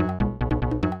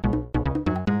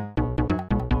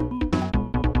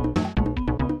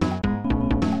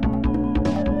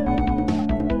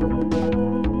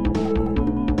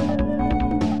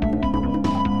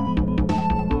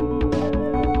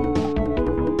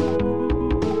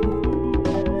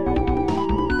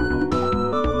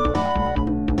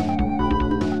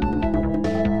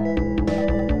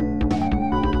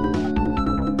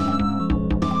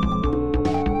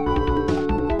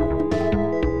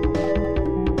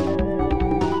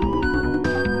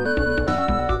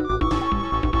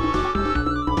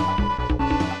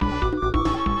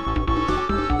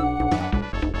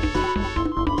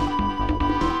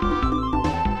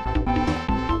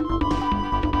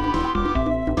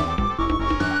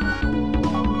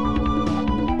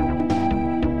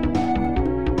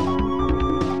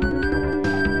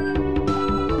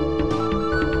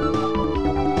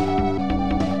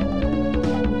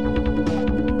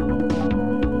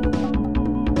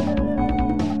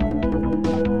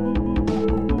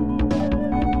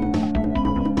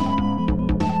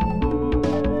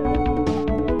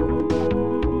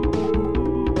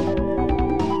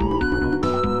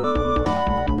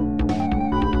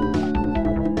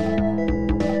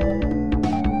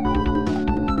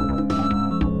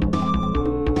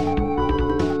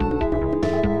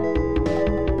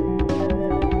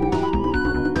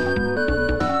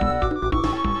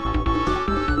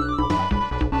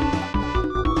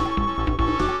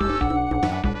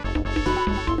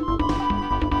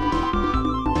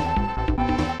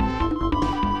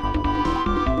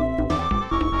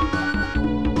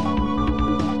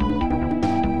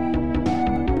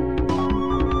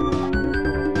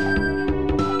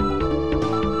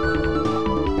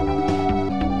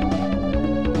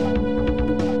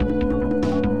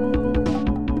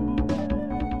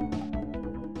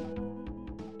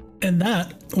 And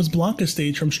that was Blanka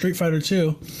Stage from Street Fighter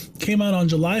 2. Came out on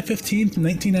July 15th,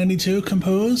 1992,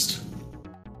 composed,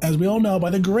 as we all know, by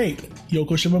the great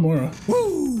Yoko Shimomura.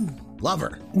 Woo! Love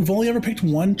her. We've only ever picked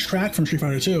one track from Street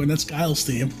Fighter 2, and that's Guile's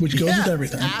theme, which goes with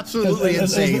everything. Absolutely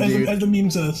insane, dude. As the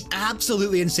meme says.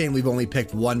 Absolutely insane. We've only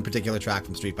picked one particular track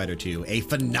from Street Fighter 2, a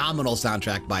phenomenal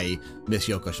soundtrack by Miss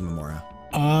Yoko Shimomura.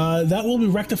 That will be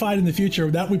rectified in the future.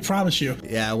 That we promise you.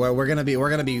 Yeah, we're gonna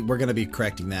be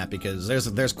correcting that, because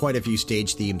there's quite a few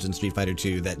stage themes in Street Fighter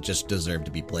 2 that just deserve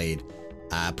to be played.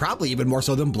 Probably even more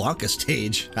so than Blanca's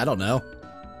stage. I don't know.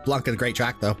 Blanca's a great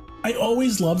track though. I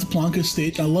always loved Blanca's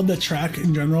stage. I love that track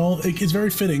in general. It's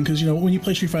very fitting because, you know, when you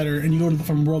play Street Fighter and you go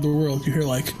from world to world, you hear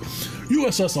like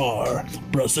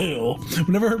USSR, Brazil.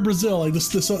 Whenever I heard Brazil, like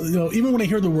this, you know, even when I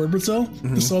hear the word Brazil,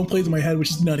 the song plays in my head,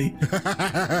 which is nutty.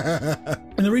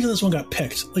 And the reason this one got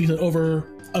picked, like I said, over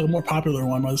a more popular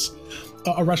one was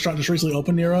a restaurant just recently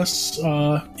opened near us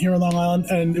here on Long Island,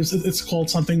 and it's called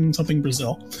something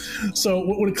Brazil. So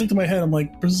when it clicked in my head, I'm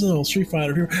like, Brazil, Street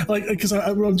Fighter, like, because when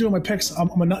I'm doing my picks, I'm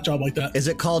a nut job like that. Is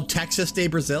it called Texas de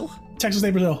Brazil? Texas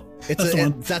de Brazil.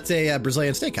 That's a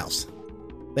Brazilian steakhouse.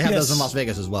 They have those in Las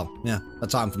Vegas as well. Yeah,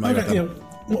 that's how I'm familiar with them.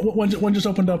 Yeah, one just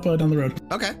opened up down the road.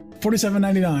 Okay.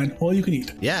 $47.99, all you can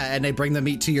eat. Yeah, and they bring the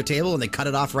meat to your table and they cut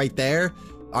it off right there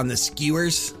on the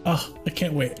skewers. Oh, I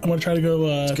can't wait. I'm gonna try to go.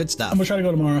 It's good stuff. I'm gonna try to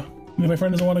go tomorrow. And if my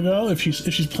friend doesn't want to go, if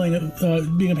she's playing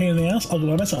it, being a pain in the ass, I'll go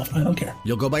by myself. I don't care.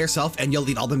 You'll go by yourself and you'll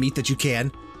eat all the meat that you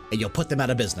can, and you'll put them out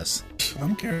of business. I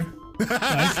don't care.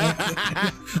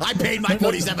 I paid my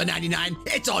 $47.99.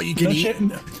 It's all you can eat.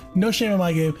 No shame in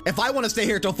my game. If I want to stay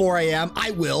here till 4 a.m.,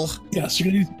 I will. Yes, you're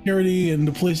gonna need security and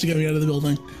the police to get me out of the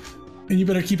building. And you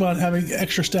better keep on having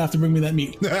extra staff to bring me that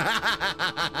meat.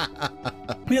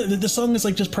 Yeah, the song is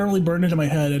like just permanently burned into my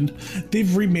head, and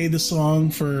they've remade the song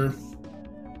for,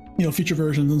 you know, future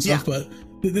versions and stuff. Yeah.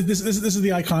 But this is the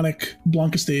iconic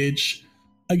Blanca stage.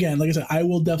 Again, like I said, I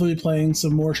will definitely be playing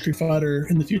some more Street Fighter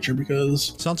in the future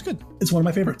because sounds good. It's one of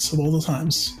my favorites of all the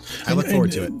times. I look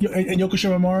forward to it. And Yoko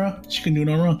Shimomura, she can do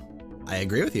no wrong. I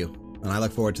agree with you, and I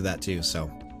look forward to that too. So.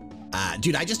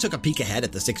 Dude, I just took a peek ahead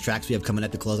at the 6 tracks we have coming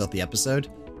up to close out the episode.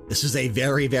 This is a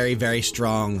very, very, very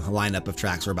strong lineup of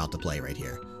tracks we're about to play right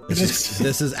here.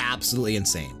 This is absolutely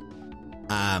insane.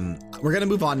 We're going to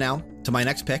move on now to my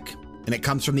next pick, and it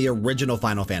comes from the original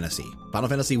Final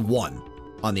Fantasy 1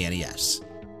 on the NES.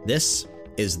 This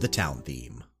is the town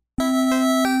theme.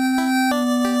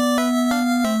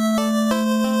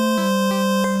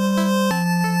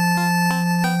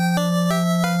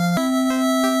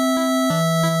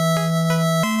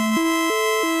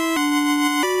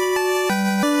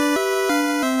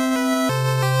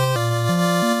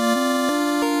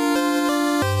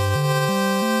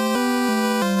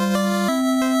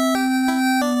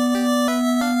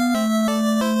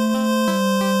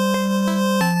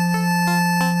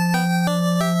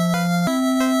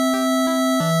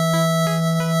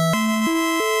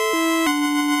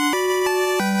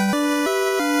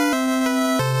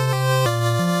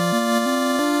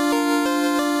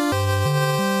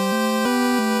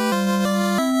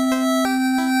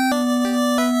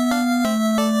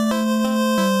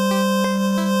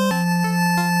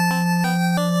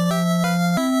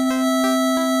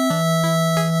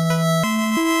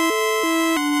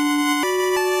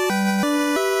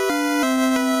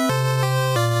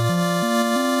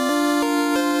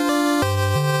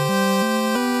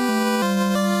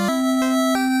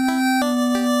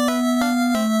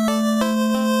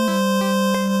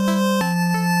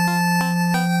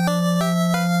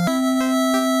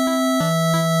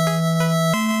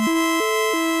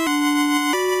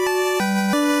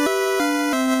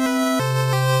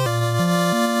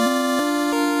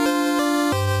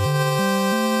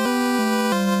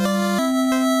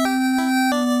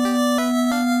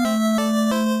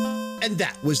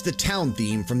 That was the town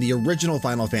theme from the original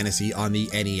Final Fantasy on the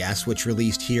NES, which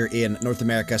released here in North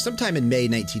America sometime in May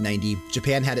 1990.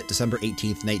 Japan had it December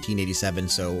 18th, 1987,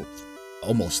 so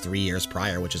almost 3 years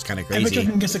prior, which is kind of crazy. I bet you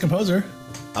can guess the composer.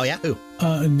 Oh, yeah? Who?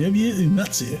 Nobuo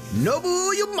Uematsu.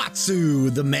 Nobuo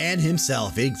Uematsu, the man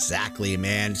himself. Exactly,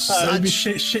 man. It'd be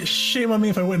shame on me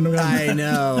if I wouldn't have gotten that. I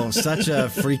know. Such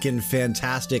a freaking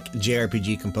fantastic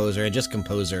JRPG composer, and just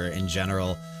composer in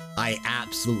general. I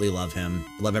absolutely love him.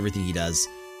 Love everything he does.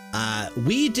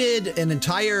 We did an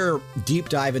entire deep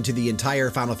dive into the entire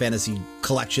Final Fantasy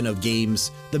collection of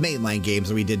games, the mainline games,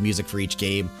 and we did music for each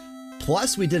game.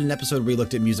 Plus, we did an episode where we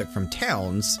looked at music from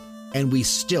towns, and we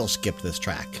still skipped this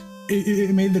track.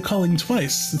 It made the calling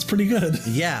twice. It's pretty good.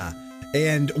 Yeah.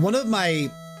 And one of my,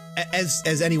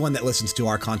 as anyone that listens to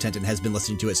our content and has been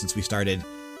listening to it since we started,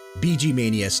 BG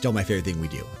Mania is still my favorite thing we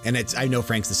do. And I know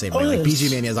Frank's the same way. Like,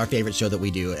 BG Mania is our favorite show that we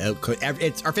do.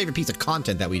 It's our favorite piece of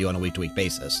content that we do on a week-to-week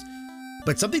basis.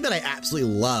 But something that I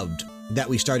absolutely loved that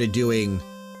we started doing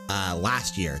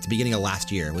last year, at the beginning of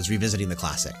last year, was revisiting the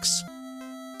classics.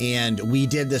 And we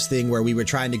did this thing where we were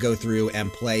trying to go through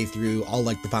and play through all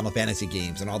like the Final Fantasy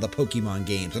games and all the Pokemon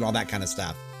games and all that kind of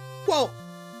stuff. Well,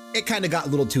 it kind of got a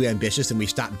little too ambitious and we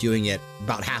stopped doing it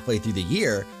about halfway through the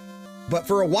year. But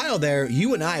for a while there,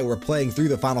 you and I were playing through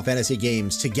the Final Fantasy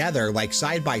games together, like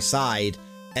side by side,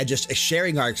 and just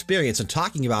sharing our experience and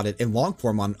talking about it in long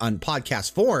form on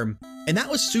podcast form. And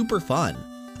that was super fun.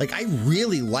 Like, I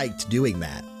really liked doing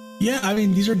that. Yeah, I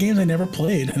mean, these are games I never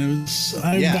played, and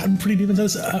I've gotten pretty deep into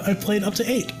this. I played up to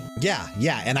 8.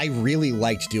 Yeah, and I really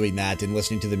liked doing that and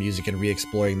listening to the music and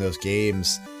re-exploring those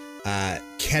games.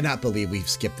 Cannot believe we've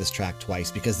skipped this track twice,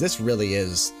 because this really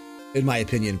is, in my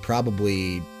opinion,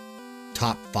 probably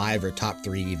top 5 or top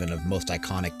 3 even of most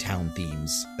iconic town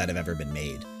themes that have ever been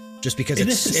made. Just because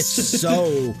it's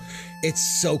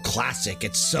so classic,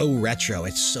 it's so retro,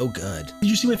 it's so good. Did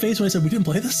you see my face when I said we didn't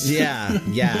play this? Yeah,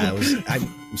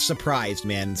 I'm surprised,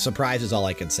 man. Surprised is all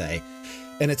I can say.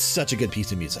 And it's such a good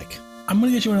piece of music. I'm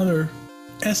gonna get you another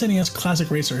SNES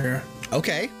classic racer here.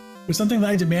 Okay. With something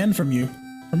that I demand from you.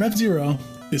 From F-Zero,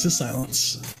 this is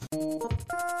Silence.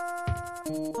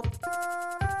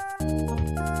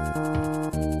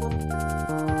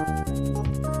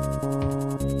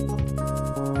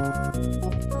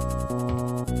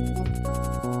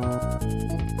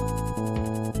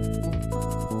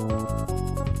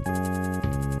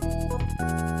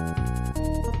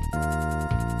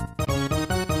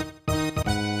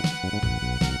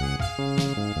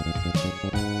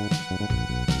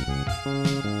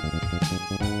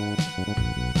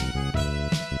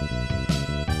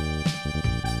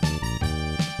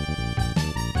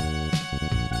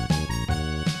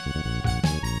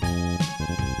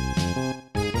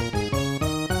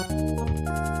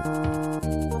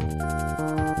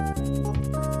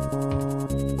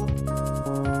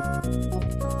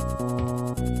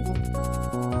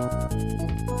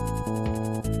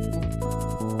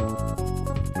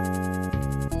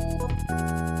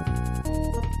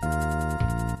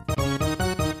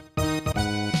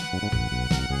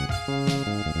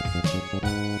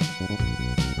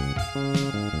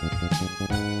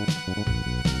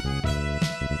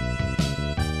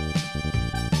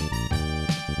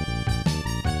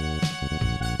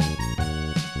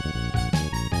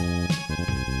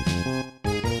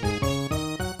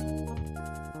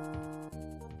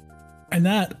 And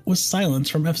that was Silence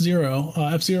from F-Zero.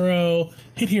 F-Zero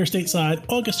hit here stateside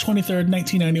August 23rd,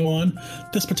 1991.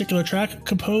 This particular track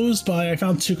composed by, I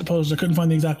found 2 composers, I couldn't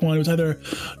find the exact one. It was either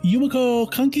Yumiko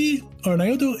Kanki or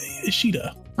Naoto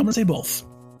Ishida. I'm going to say both.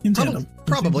 In tandem.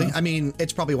 Probably. I mean,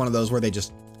 it's probably one of those where they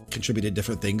just contributed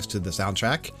different things to the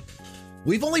soundtrack.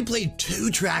 We've only played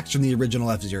 2 tracks from the original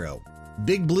F-Zero,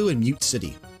 Big Blue and Mute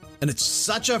City. And it's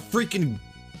such a freaking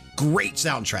great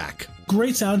soundtrack.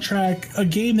 Great soundtrack. A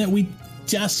game that we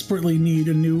desperately need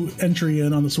a new entry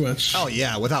in on the Switch. Oh,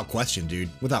 yeah. Without question, dude.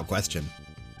 Without question.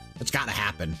 It's got to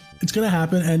happen. It's going to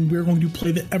happen, and we're going to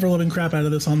play the ever-loving crap out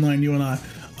of this online, you and I.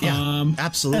 Yeah,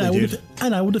 absolutely, dude.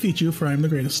 And I will defeat you, for I am the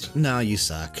greatest. No, you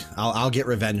suck. I'll get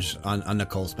revenge on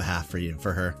Nicole's behalf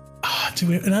for her.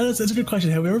 Dude, and that's a good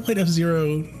question. Have we ever played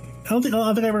F-Zero? I don't think I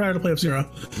ever got to play F-Zero.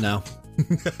 No.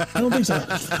 I don't think so.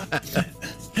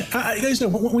 You guys know,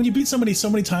 when you beat somebody so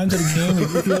many times at a game,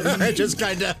 it just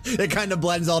kind of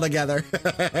blends all together.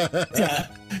 Yeah,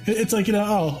 it's like,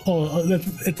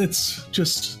 it's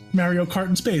just Mario Kart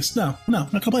in space. No, I'm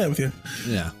not gonna play that with you.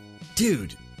 Yeah,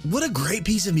 dude, what a great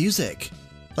piece of music!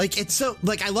 Like, it's so,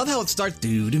 like, I love how it starts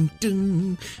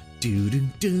doo-doo-doo,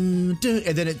 doo-doo-doo-doo,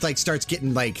 and then it like starts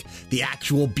getting like the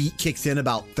actual beat kicks in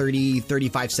about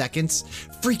 30-35 seconds.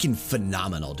 Freaking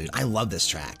phenomenal, dude. I love this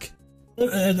track.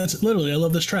 That's literally, I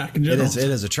love this track in general. It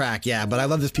is a track, yeah, but I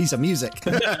love this piece of music.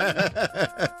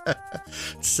 It's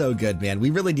so good, man.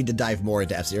 We really need to dive more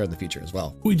into F-Zero in the future as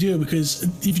well. We do, because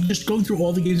if you just go through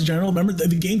all the games in general, remember the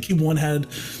GameCube one had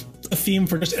a theme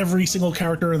for just every single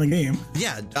character in the game.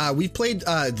 Yeah, we played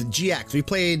the GX. We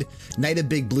played Night of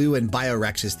Big Blue and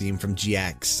Biorex's theme from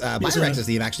GX. Biorex's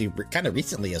theme actually kind of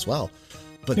recently as well.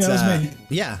 But yeah, that was me.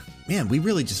 Yeah, man, we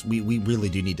really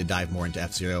do need to dive more into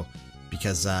F-Zero,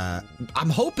 because I'm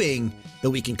hoping that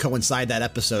we can coincide that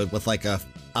episode with like a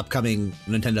upcoming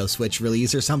Nintendo Switch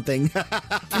release or something.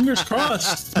 Fingers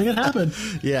crossed. Make it happen.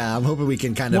 Yeah, I'm hoping we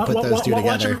can kind of put those two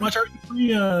together. Watch our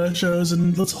E3 shows,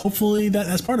 and let's hopefully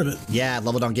that's part of it. Yeah,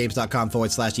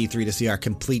 leveldowngames.com/E3 to see our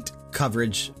complete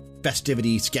coverage,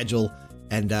 festivity schedule,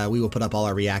 and we will put up all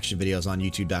our reaction videos on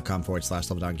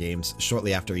youtube.com/leveldowngames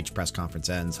shortly after each press conference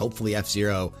ends. Hopefully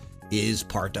F-Zero is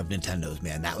part of Nintendo's,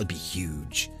 man. That would be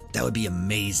huge. That would be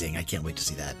amazing. I can't wait to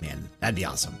see that, man. That'd be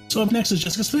awesome. So up next is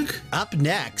Jessica's pick? Up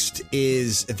next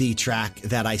is the track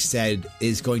that I said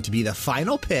is going to be the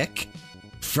final pick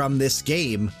from this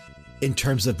game in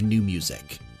terms of new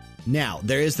music. Now,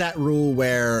 there is that rule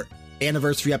where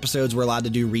anniversary episodes we're allowed to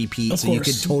do repeats, so you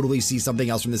could totally see something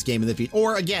else from this game in the future.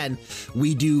 Or again,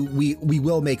 we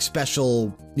will make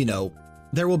special,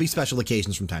 there will be special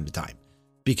occasions from time to time,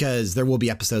 because there will be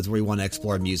episodes where we want to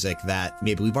explore music that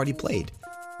maybe we've already played.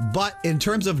 But in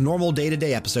terms of normal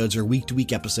day-to-day episodes or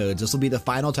week-to-week episodes, this will be the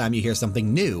final time you hear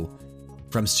something new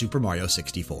from Super Mario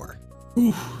 64.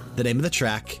 Oof. The name of the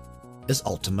track is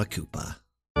Ultima Koopa.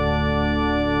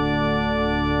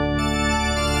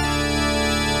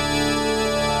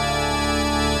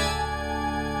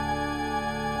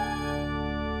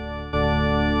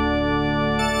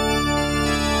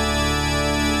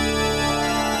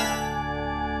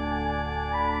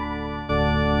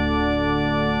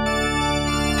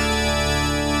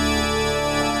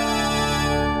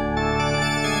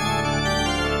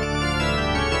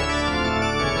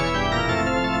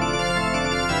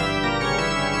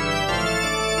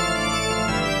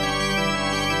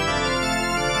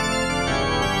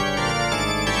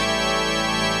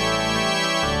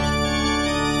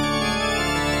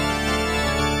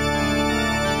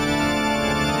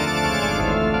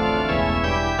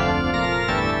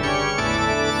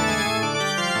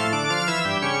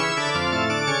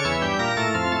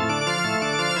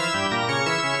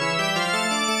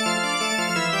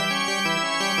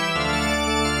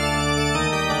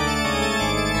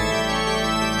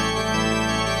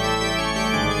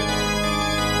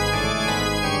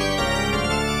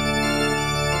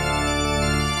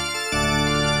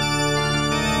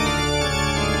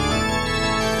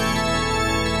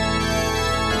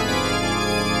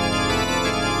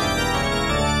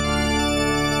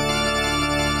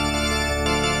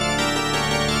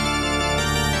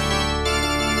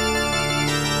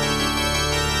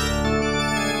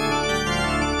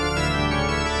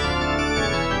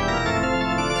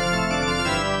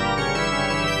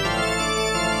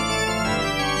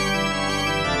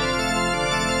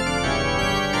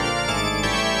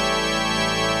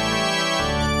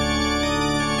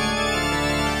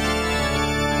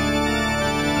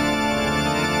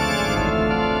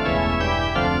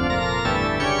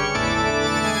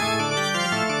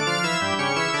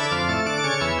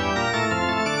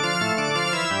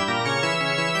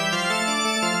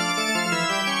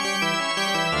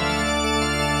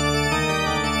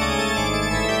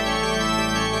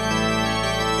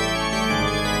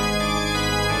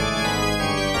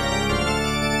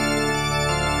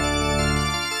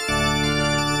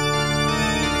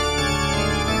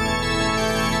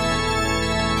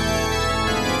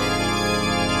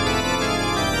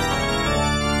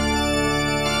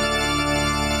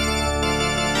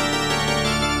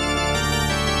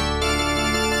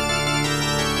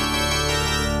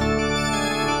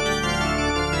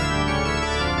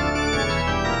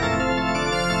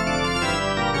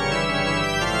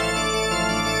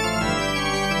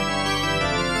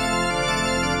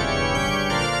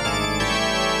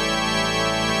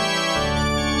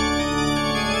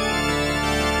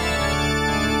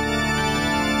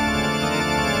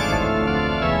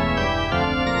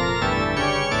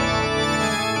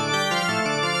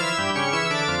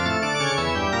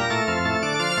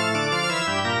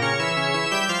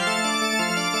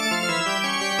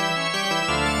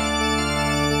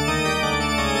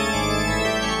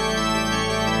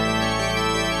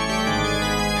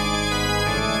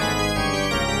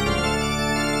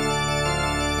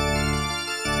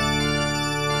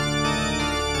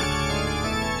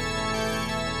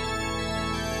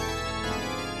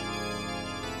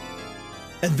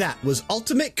 And that was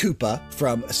Ultimate Koopa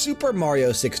from Super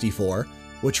Mario 64,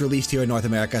 which released here in North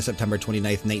America September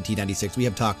 29th, 1996. We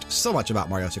have talked so much about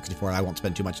Mario 64, I won't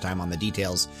spend too much time on the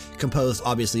details. Composed,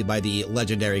 obviously, by the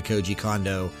legendary Koji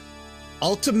Kondo.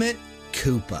 Ultimate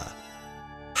Koopa.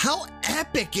 How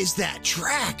epic is that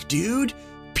track, dude?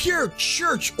 Pure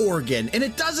church organ, and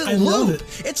it doesn't loop.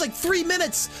 It's like 3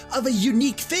 minutes of a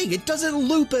unique thing. It doesn't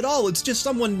loop at all. It's just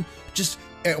someone just...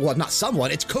 Well, not someone,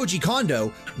 it's Koji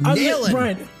Kondo nailing.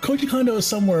 Brian, Koji Kondo is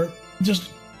somewhere just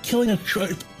killing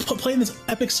playing this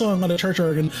epic song on a church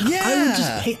organ.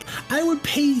 Yeah. I would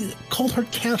pay cold hard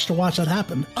cash to watch that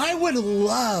happen. I would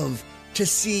love to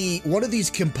see one of these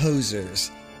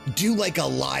composers do like a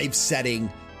live setting,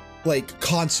 like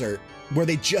concert, where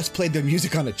they just played their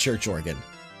music on a church organ.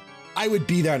 I would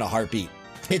be there in a heartbeat.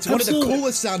 It's one of the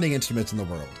coolest sounding instruments in the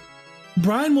world.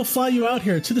 Brian will fly you out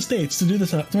here to the States to do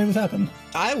this, to make this happen.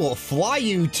 I will fly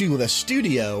you to the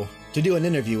studio to do an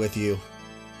interview with you,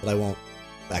 but I won't.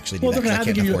 actually do Well, that they're 'cause gonna I have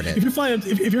to can't give you. afford it.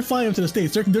 If you're flying up to the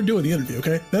States, they're doing the interview.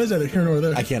 Okay, that is either here nor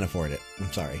there. I can't afford it.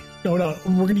 I'm sorry. No,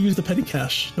 we're gonna use the petty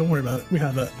cash. Don't worry about it. We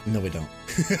have that. No, we don't.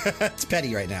 It's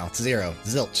petty right now. It's zero.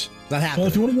 Zilch. Not happening. Well,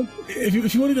 if you want to go,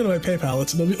 if you want to go to my PayPal,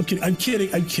 it's. I'm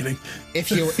kidding. I'm kidding.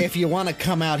 If you want to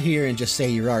come out here and just say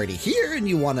you're already here and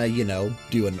you want to,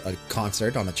 do a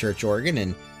concert on a church organ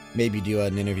and maybe do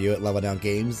an interview at Level Down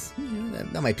Games,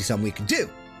 that might be something we could do.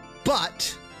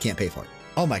 But can't pay for it.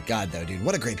 Oh my God, though, dude!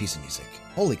 What a great piece of music!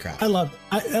 Holy crap! I love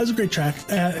it. That was a great track.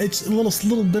 It's a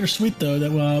little bittersweet though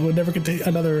that we'll never get to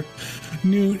another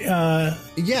new. Yeah,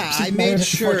 I made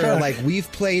sure track. we've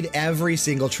played every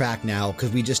single track now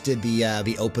because we just did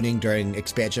the opening during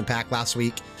expansion pack last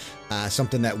week.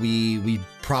 Something that we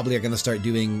probably are going to start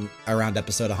doing around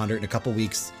episode 100 in a couple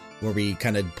weeks, where we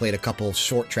kind of played a couple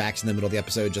short tracks in the middle of the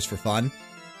episode just for fun.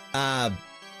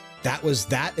 That was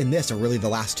that and this are really the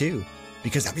last two.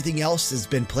 Because everything else has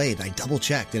been played. I double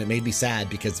checked and it made me sad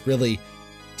because really,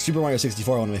 Super Mario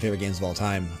 64 one of my favorite games of all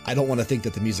time. I don't want to think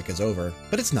that the music is over,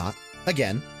 but it's not.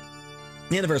 Again,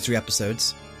 anniversary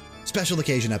episodes, special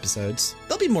occasion episodes.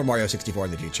 There'll be more Mario 64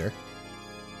 in the future.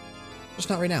 Just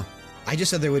not right now. I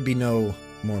just said there would be no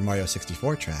more Mario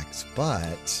 64 tracks,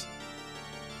 but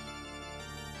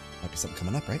might be something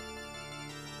coming up, right?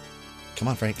 Come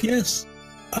on, Frank. Yes.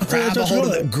 Grab a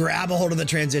hold of the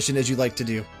transition as you like to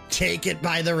do. Take it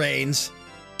by the reins.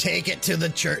 Take it to the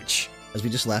church. As we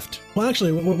just left. Well,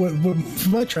 actually, for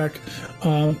my track,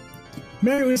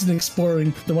 Mario isn't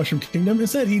exploring the Mushroom Kingdom.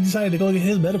 Instead, he decided to go get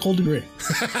his medical degree.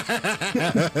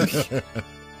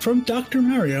 From Dr.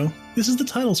 Mario, this is the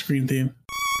title screen theme.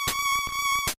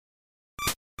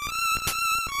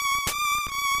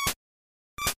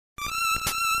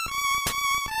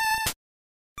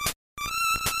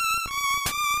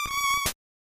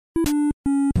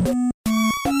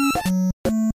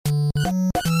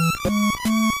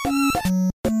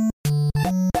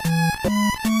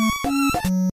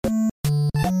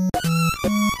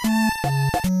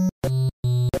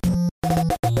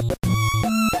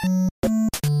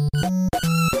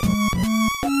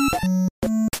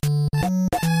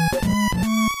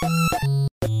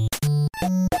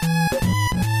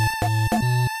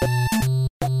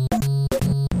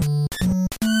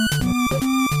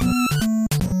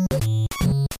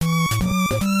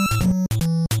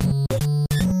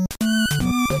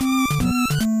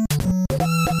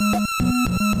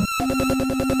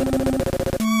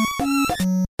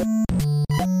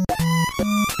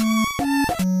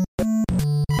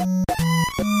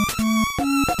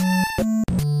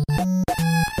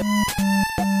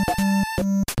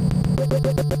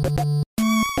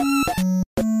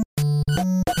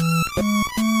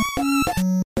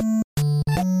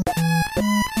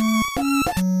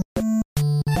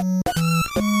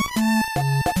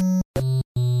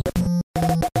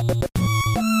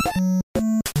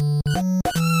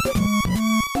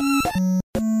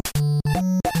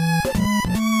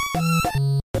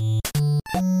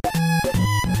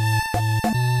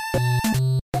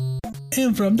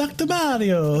 And from Dr.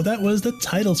 Mario, that was the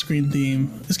title screen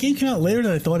theme. This game came out later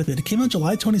than I thought it did. It came out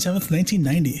July 27th,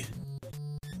 1990.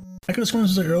 I could have sworn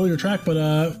this was an earlier track, but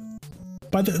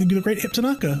by the great Hip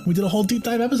Tanaka. We did a whole deep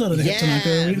dive episode of Hip Tanaka.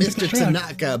 Yeah, Mr.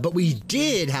 Tanaka. But we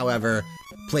did, however,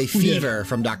 play Fever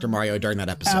from Dr. Mario during that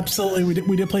episode. Absolutely,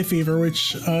 we did play Fever,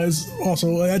 which is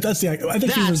also I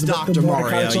think Fever's Dr.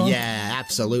 Mario. Yeah,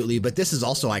 absolutely. But this is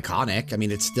also iconic. I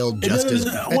mean, it's still just as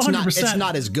 100%. It's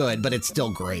not as good, but it's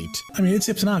still great. I mean, it's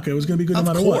Hip Tanaka. It was going to be good no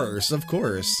matter what. Of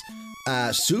course.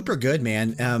 Super good,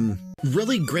 man.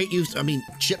 Really great use. I mean,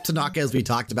 Chip Tanaka, as we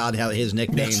talked about, how his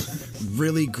nickname,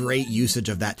 really great usage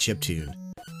of that chip tune.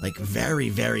 Like very,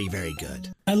 very, very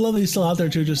good. I love that he's still out there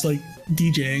too, just like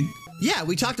DJing. Yeah,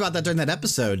 we talked about that during that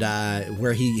episode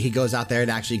where he goes out there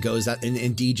and actually goes out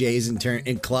and DJs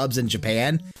in clubs in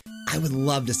Japan. I would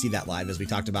love to see that live, as we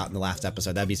talked about in the last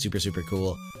episode. That'd be super, super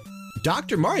cool.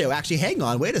 Dr. Mario, actually, hang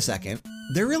on, wait a second.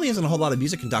 There really isn't a whole lot of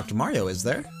music in Dr. Mario, is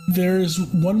there? There's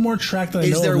one more track that I know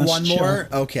of. Is there one more?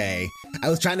 Okay. I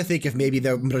was trying to think if maybe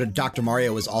Dr.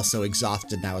 Mario was also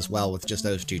exhausted now as well with just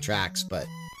those two tracks, but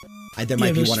there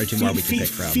might be one or two more we can pick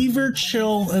from. Fever,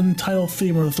 Chill, and Title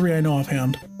Theme are the three I know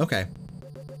offhand. Okay.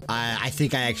 I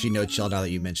think I actually know Chill now that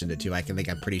you mentioned it too. I'm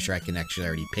pretty sure I can actually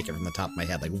already pick it from the top of my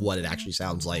head, like what it actually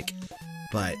sounds like.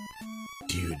 But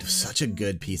dude, such a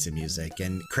good piece of music,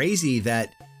 and crazy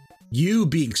that you,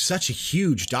 being such a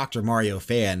huge Dr. Mario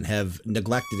fan, have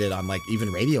neglected it on like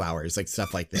even radio hours, like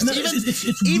stuff like this.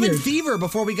 It's even weird. Fever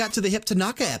before we got to the Hip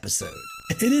Tanaka episode.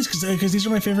 It is because these are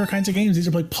my favorite kinds of games. These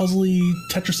are like puzzly,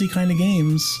 Tetris-y kind of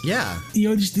games. Yeah. You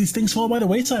know, these things fall by the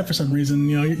wayside for some reason.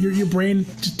 You know, your brain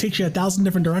just takes you 1,000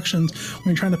 different directions when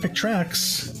you're trying to pick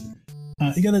tracks.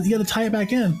 You gotta tie it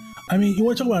back in. I mean, you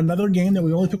want to talk about another game that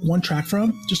we only pick one track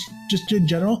from? Just in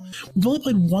general, we've only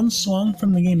played one song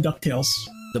from the game DuckTales.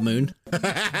 The Moon. We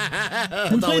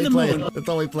played the Moon. That's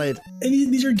all we played. And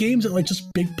these are games that like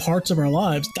just big parts of our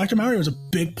lives. Dr. Mario was a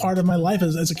big part of my life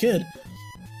as a kid.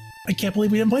 I can't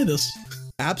believe we didn't play this.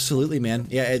 Absolutely, man.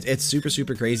 Yeah, it's super,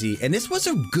 super crazy. And this was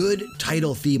a good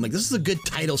title theme. Like, this is a good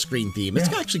title screen theme.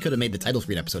 This actually could have made the title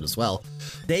screen episode as well.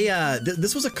 They,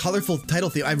 this was a colorful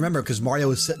title theme. I remember because Mario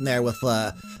was sitting there with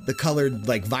the colored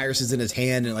like viruses in his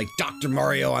hand and like Dr.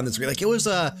 Mario on the screen. Like, it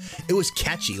was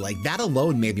catchy. Like, that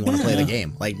alone made me want to play the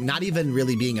game. Like, not even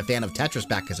really being a fan of Tetris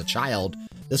back as a child.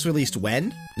 This released when?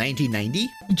 1990?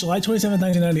 July 27th,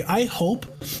 1990. I hope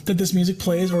that this music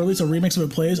plays, or at least a remix of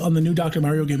it plays, on the new Dr.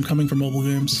 Mario game coming for mobile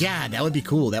games. Yeah, that would be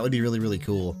cool. That would be really, really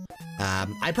cool.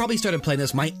 I probably started playing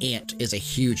this. My aunt is a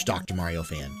huge Dr. Mario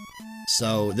fan.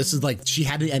 So this is like, she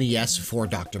had an NES for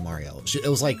Dr. Mario. It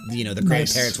was like, you know, the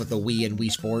grandparents with the Wii and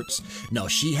Wii Sports. No,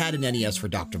 she had an NES for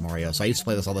Dr. Mario. So I used to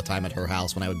play this all the time at her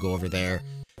house when I would go over there.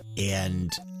 And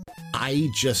I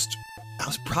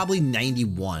was probably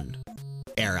 91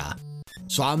 era.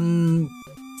 So I'm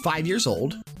 5 years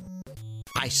old.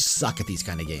 I suck at these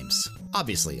kind of games.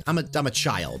 Obviously, I'm a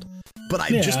child. But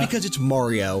just because it's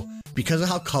Mario, because of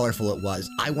how colorful it was,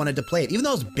 I wanted to play it. Even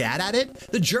though I was bad at it,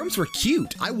 the germs were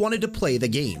cute. I wanted to play the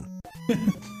game.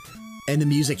 And the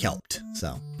music helped.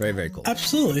 So, very, very cool.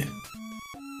 Absolutely.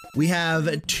 We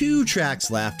have 2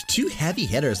 tracks left. 2 heavy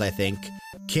hitters, I think.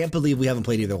 Can't believe we haven't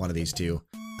played either one of these 2.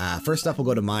 First up, we'll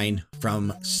go to mine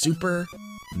from Super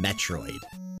Metroid.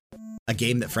 A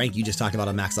game that, Frank, you just talked about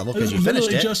on max level because you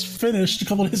finished it. Just finished a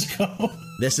couple days ago.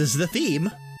 This is the theme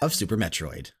of Super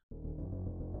Metroid.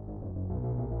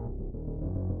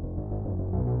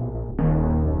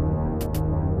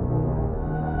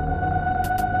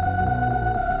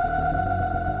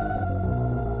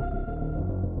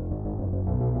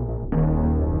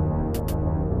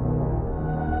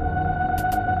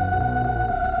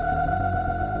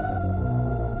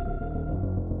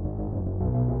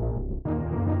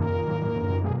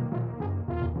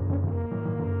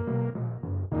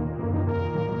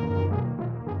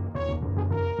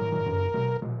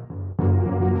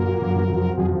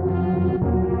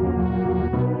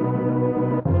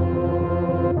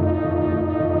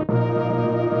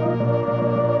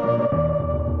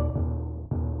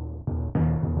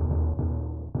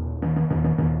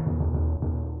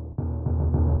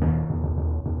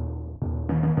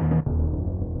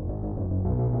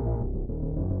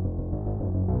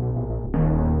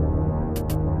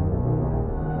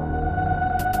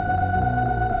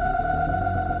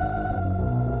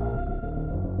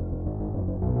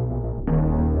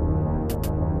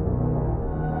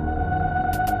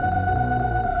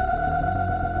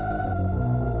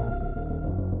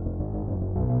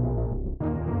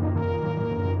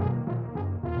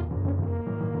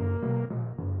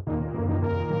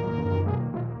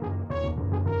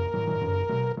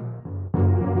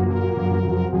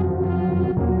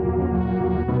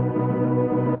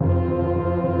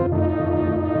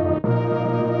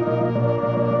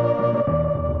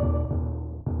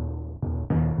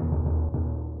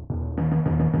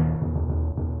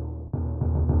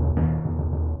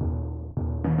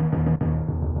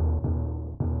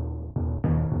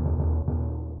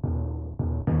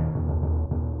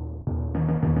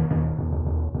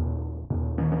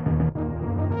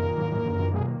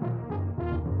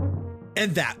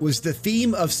 And that was the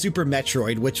theme of Super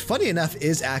Metroid, which, funny enough,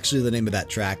 is actually the name of that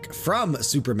track from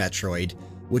Super Metroid,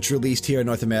 which released here in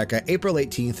North America April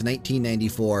 18th,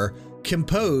 1994,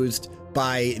 composed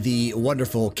by the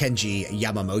wonderful Kenji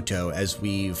Yamamoto, as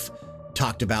we've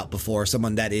talked about before,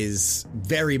 someone that is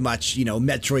very much, you know,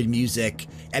 Metroid music.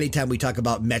 Anytime we talk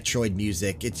about Metroid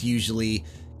music, it's usually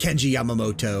Kenji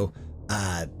Yamamoto.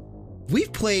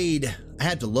 We've played, I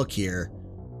had to look here,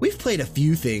 we've played a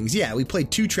few things. Yeah, we played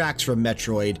 2 tracks from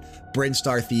Metroid,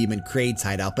 Brinstar Theme and Kraid's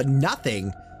Hideout, but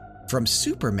nothing from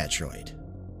Super Metroid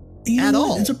at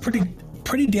all. It's a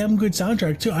pretty damn good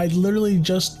soundtrack, too. I literally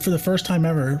just, for the first time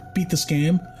ever, beat this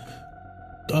game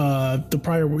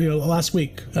last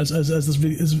week as this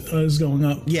video is going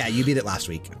up. Yeah, you beat it last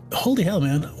week. Holy hell,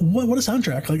 man. What a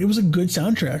soundtrack. Like, it was a good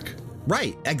soundtrack.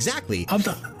 Right, exactly.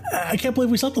 I can't believe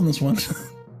we slept on this one.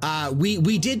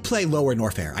 We did play Lower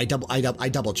Norfair. I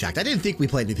double checked. I didn't think we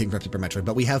played anything from Super Metroid,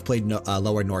 but we have played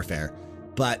Lower Norfair.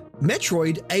 But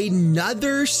Metroid,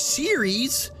 another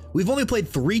series We've only played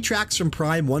 3 tracks from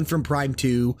Prime, 1 from Prime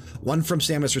 2, 1 from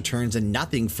Samus Returns, and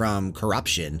nothing from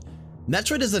Corruption.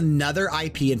 Metroid is another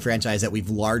IP and franchise that we've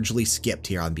largely skipped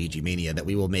here on BG Mania that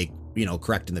we will make,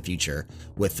 correct in the future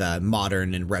with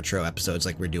modern and retro episodes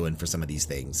like we're doing for some of these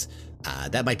things.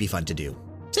 That might be fun to do.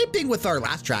 Same thing with our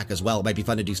last track as well. It might be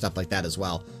fun to do stuff like that as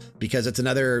well, because it's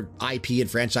another IP and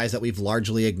franchise that we've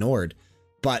largely ignored.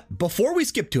 But before we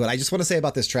skip to it, I just want to say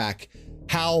about this track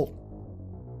how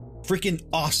freaking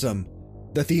awesome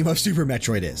the theme of Super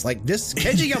Metroid is. Like, this,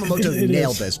 Kenji Yamamoto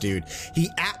nailed this, dude. He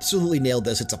absolutely nailed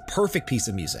this. It's a perfect piece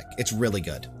of music. It's really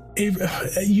good.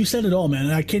 You said it all, man.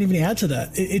 I can't even add to that.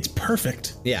 It's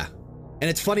perfect. Yeah. And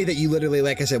it's funny that you literally,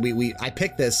 like I said, I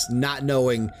picked this not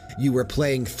knowing you were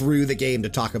playing through the game to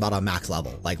talk about on max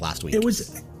level, like last week.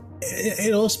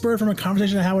 It all spurred from a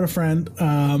conversation I had with a friend.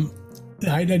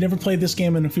 I never played this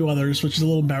game and a few others, which is a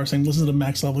little embarrassing. Listen to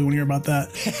max level. You want to hear about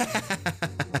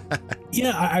that?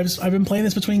 Yeah, I've been playing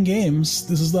this between games.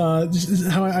 This is how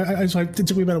it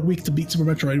took me about a week to beat Super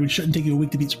Metroid, which shouldn't take you a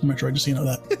week to beat Super Metroid, just so you know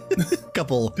that.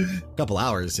 couple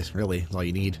hours, really, is all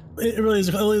you need. It really is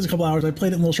a couple hours. I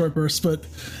played it in little short bursts, but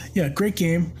yeah, great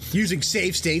game. Using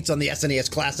save states on the SNES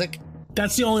Classic.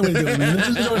 That's the only way to do it, man.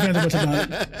 There's no advantage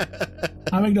about it.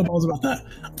 I make no balls about that.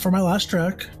 For my last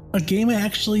track, a game I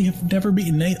actually have never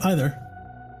beaten either.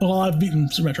 Well, I've beaten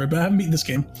Super Metroid, but I haven't beaten this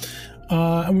game.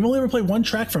 And we've only ever played 1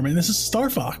 track from it, and this is Star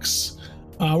Fox.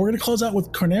 We're going to close out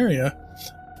with Corneria,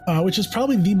 which is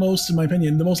probably the most, in my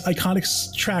opinion, the most iconic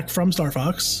track from Star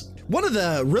Fox. One of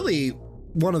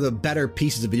the better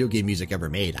pieces of video game music ever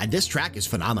made. This track is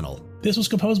phenomenal. This was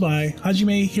composed by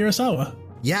Hajime Hirasawa.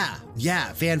 Yeah,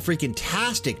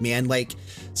 fan-freaking-tastic, man. Like,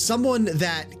 someone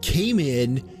that came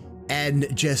in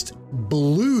and just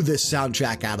blew this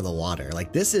soundtrack out of the water.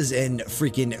 Like, this is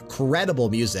freaking incredible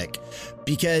music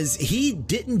because he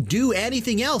didn't do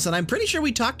anything else. And I'm pretty sure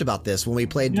we talked about this when we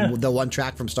played the 1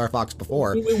 track from Star Fox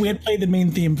before. We had played the main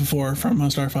theme before from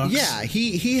Star Fox. Yeah,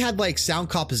 he had like sound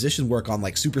composition work on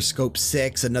like Super Scope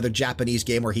 6, another Japanese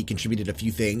game where he contributed a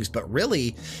few things. But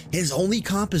really, his only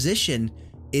composition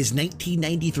is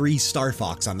 1993 Star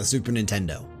Fox on the Super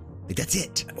Nintendo. Like, that's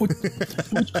it.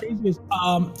 What's crazy is,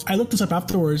 I looked this up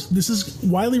afterwards. This is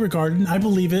widely regarded, and I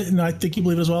believe it, and I think you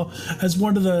believe it as well, as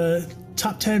one of the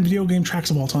top 10 video game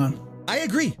tracks of all time. I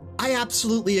agree. I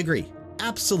absolutely agree.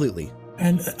 Absolutely.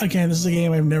 And again, this is a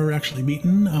game I've never actually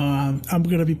beaten. I'm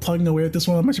going to be plugging away with this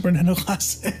one on my Super Nintendo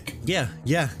Classic. Yeah.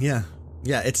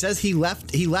 It says he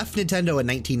left Nintendo in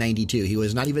 1992. He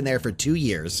was not even there for 2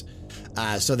 years.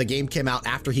 So the game came out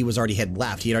after he had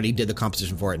left. He already did the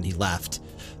composition for it and he left.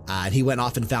 And he went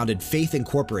off and founded Faith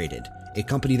Incorporated, a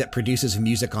company that produces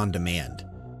music on demand.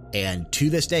 And to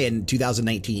this day, in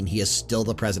 2019, he is still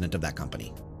the president of that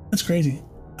company. That's crazy.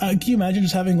 Can you imagine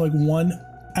just having like one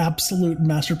absolute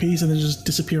masterpiece and then just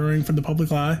disappearing from the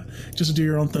public eye just to do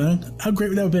your own thing? How great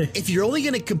would that be? If you're only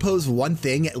going to compose one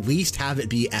thing, at least have it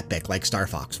be epic like Star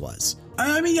Fox was.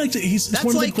 I mean, like, it's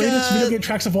one of the greatest video game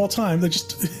tracks of all time. That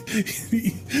just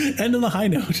end on a high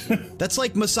note. That's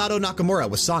like Masato Nakamura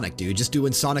with Sonic, dude. Just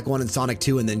doing Sonic 1 and Sonic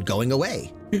 2 and then going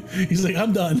away. He's like,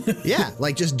 I'm done. Yeah,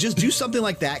 like just do something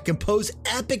like that. Compose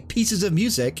epic pieces of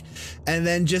music and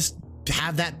then just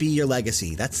have that be your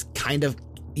legacy. That's kind of,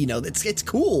 it's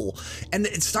cool. And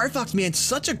Star Fox, man,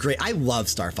 such a great, I love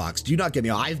Star Fox. Do not get me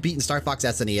wrong. I've beaten Star Fox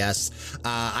SNES.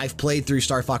 I've played through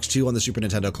Star Fox 2 on the Super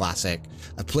Nintendo Classic.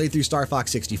 I've played through Star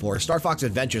Fox 64. Star Fox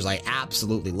Adventures I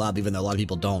absolutely love, even though a lot of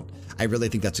people don't. I really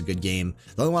think that's a good game.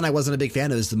 The only one I wasn't a big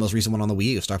fan of is the most recent one on the Wii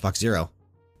U, Star Fox Zero.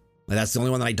 And that's the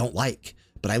only one that I don't like.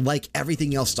 But I like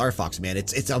everything else Star Fox, man.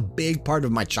 It's a big part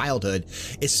of my childhood,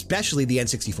 especially the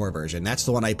N64 version. That's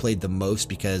the one I played the most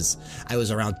because I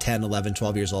was around 10, 11,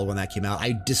 12 years old when that came out.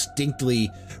 I distinctly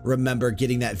remember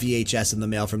getting that VHS in the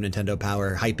mail from Nintendo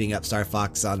Power, hyping up Star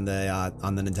Fox on the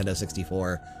Nintendo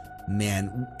 64.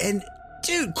 Man, and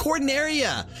dude,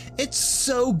 Corneria, it's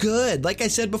so good. Like I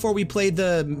said before, we played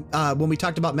when we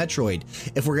talked about Metroid,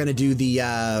 if we're gonna do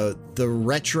the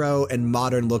retro and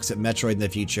modern looks at Metroid in the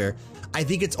future, I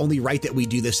think it's only right that we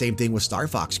do the same thing with Star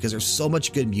Fox because there's so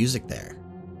much good music there.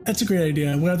 That's a great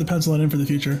idea. We'll have to pencil it in for the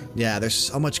future. Yeah, there's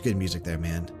so much good music there,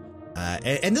 man.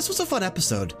 And this was a fun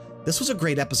episode. This was a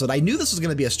great episode. I knew this was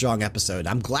going to be a strong episode.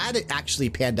 I'm glad it actually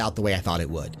panned out the way I thought it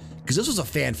would because this was a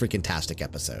fan-freaking-tastic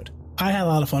episode. I had a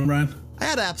lot of fun, Brian. I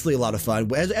had absolutely a lot of fun.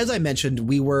 As I mentioned,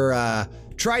 we were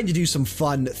trying to do some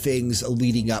fun things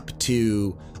leading up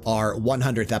to our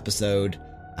 100th episode.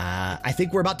 I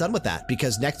think we're about done with that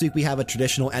because next week we have a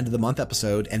traditional end of the month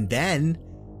episode and then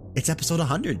it's episode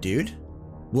 100, dude.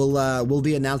 We'll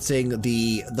be announcing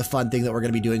the fun thing that we're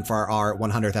going to be doing for our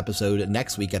 100th episode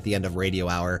next week at the end of Radio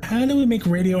Hour. How do we make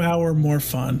Radio Hour more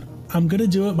fun? I'm going to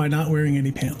do it by not wearing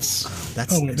any pants.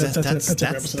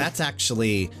 That's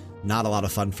actually not a lot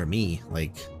of fun for me.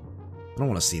 Like, I don't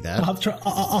want to see that.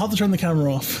 I'll have to turn the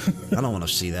camera off. I don't want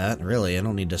to see that, really. I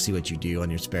don't need to see what you do on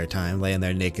your spare time, laying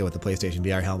there naked with the PlayStation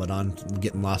VR helmet on,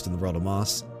 getting lost in the world of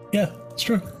Moss. Yeah, it's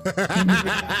true.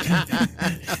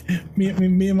 me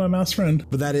and my mouse friend.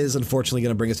 But that is unfortunately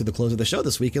going to bring us to the close of the show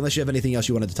this week, unless you have anything else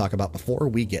you wanted to talk about before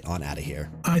we get on out of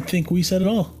here. I think we said it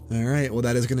all. All right, well,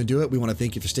 that is going to do it. We want to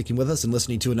thank you for sticking with us and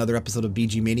listening to another episode of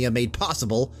BG Mania made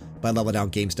possible by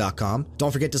LevelDownGames.com.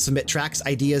 Don't forget to submit tracks,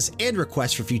 ideas, and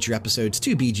requests for future episodes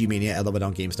to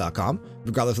BGMania@LevelDownGames.com.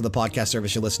 Regardless of the podcast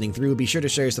service you're listening through, be sure to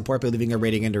show your support by leaving a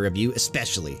rating and a review,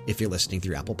 especially if you're listening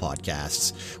through Apple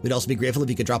Podcasts. We'd also be grateful if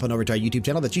you could drop on over to our YouTube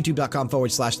channel. That's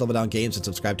youtube.com/LevelDownGames and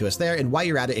subscribe to us there. And while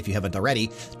you're at it, if you haven't already,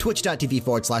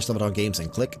 twitch.tv/LevelDownGames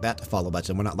and click that follow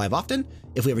button. We're not live often.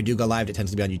 If we ever do go live, it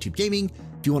tends to be on YouTube Gaming.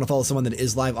 If you want to follow someone that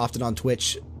is live often on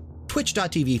Twitch,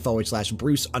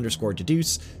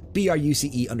 twitch.tv/Bruce_Deduce,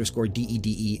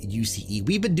 BRUCE_DEDEUCE.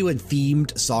 We've been doing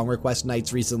themed song request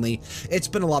nights recently. It's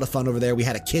been a lot of fun over there. We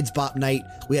had a Kids Bop night.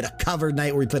 We had a cover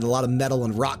night where we played a lot of metal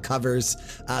and rock covers,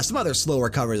 some other slower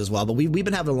covers as well. But we've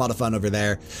been having a lot of fun over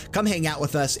there. Come hang out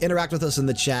with us, interact with us in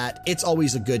the chat. It's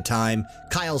always a good time.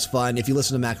 Kyle's fun. If you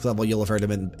listen to Max Level, you'll have heard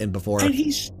him in before. And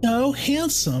he's so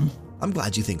handsome. I'm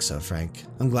glad you think so, Frank.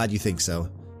 I'm glad you think so.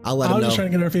 I'll let him know. I was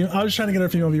trying to get our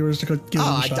female viewers to give him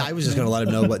a shot. I was just going to let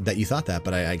him know that you thought that,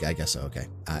 but I guess so. Okay.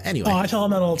 Anyway. Oh, I tell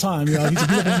him that all the time. You know,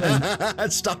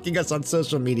 he's stalking us on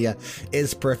social media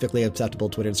is perfectly acceptable.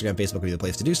 Twitter, Instagram, Facebook would be the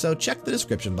place to do so. Check the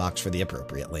description box for the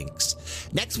appropriate links.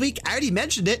 Next week, I already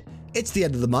mentioned it. It's the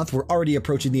end of the month. We're already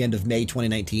approaching the end of May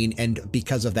 2019. And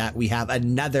because of that, we have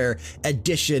another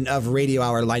edition of Radio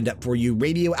Hour lined up for you.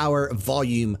 Radio Hour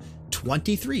Volume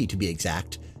 23, to be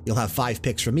exact. You'll have 5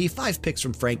 picks from me, 5 picks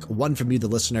from Frank, 1 from you, the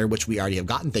listener, which we already have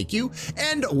gotten, thank you,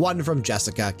 and 1 from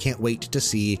Jessica. Can't wait to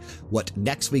see what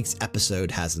next week's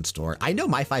episode has in store. I know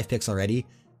my 5 picks already,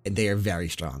 and they are very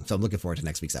strong, so I'm looking forward to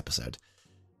next week's episode.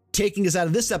 Taking us out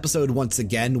of this episode once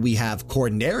again, we have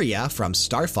Corneria from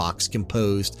Star Fox,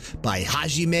 composed by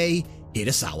Hajime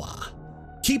Hirasawa.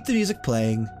 Keep the music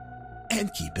playing, and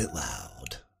keep it loud.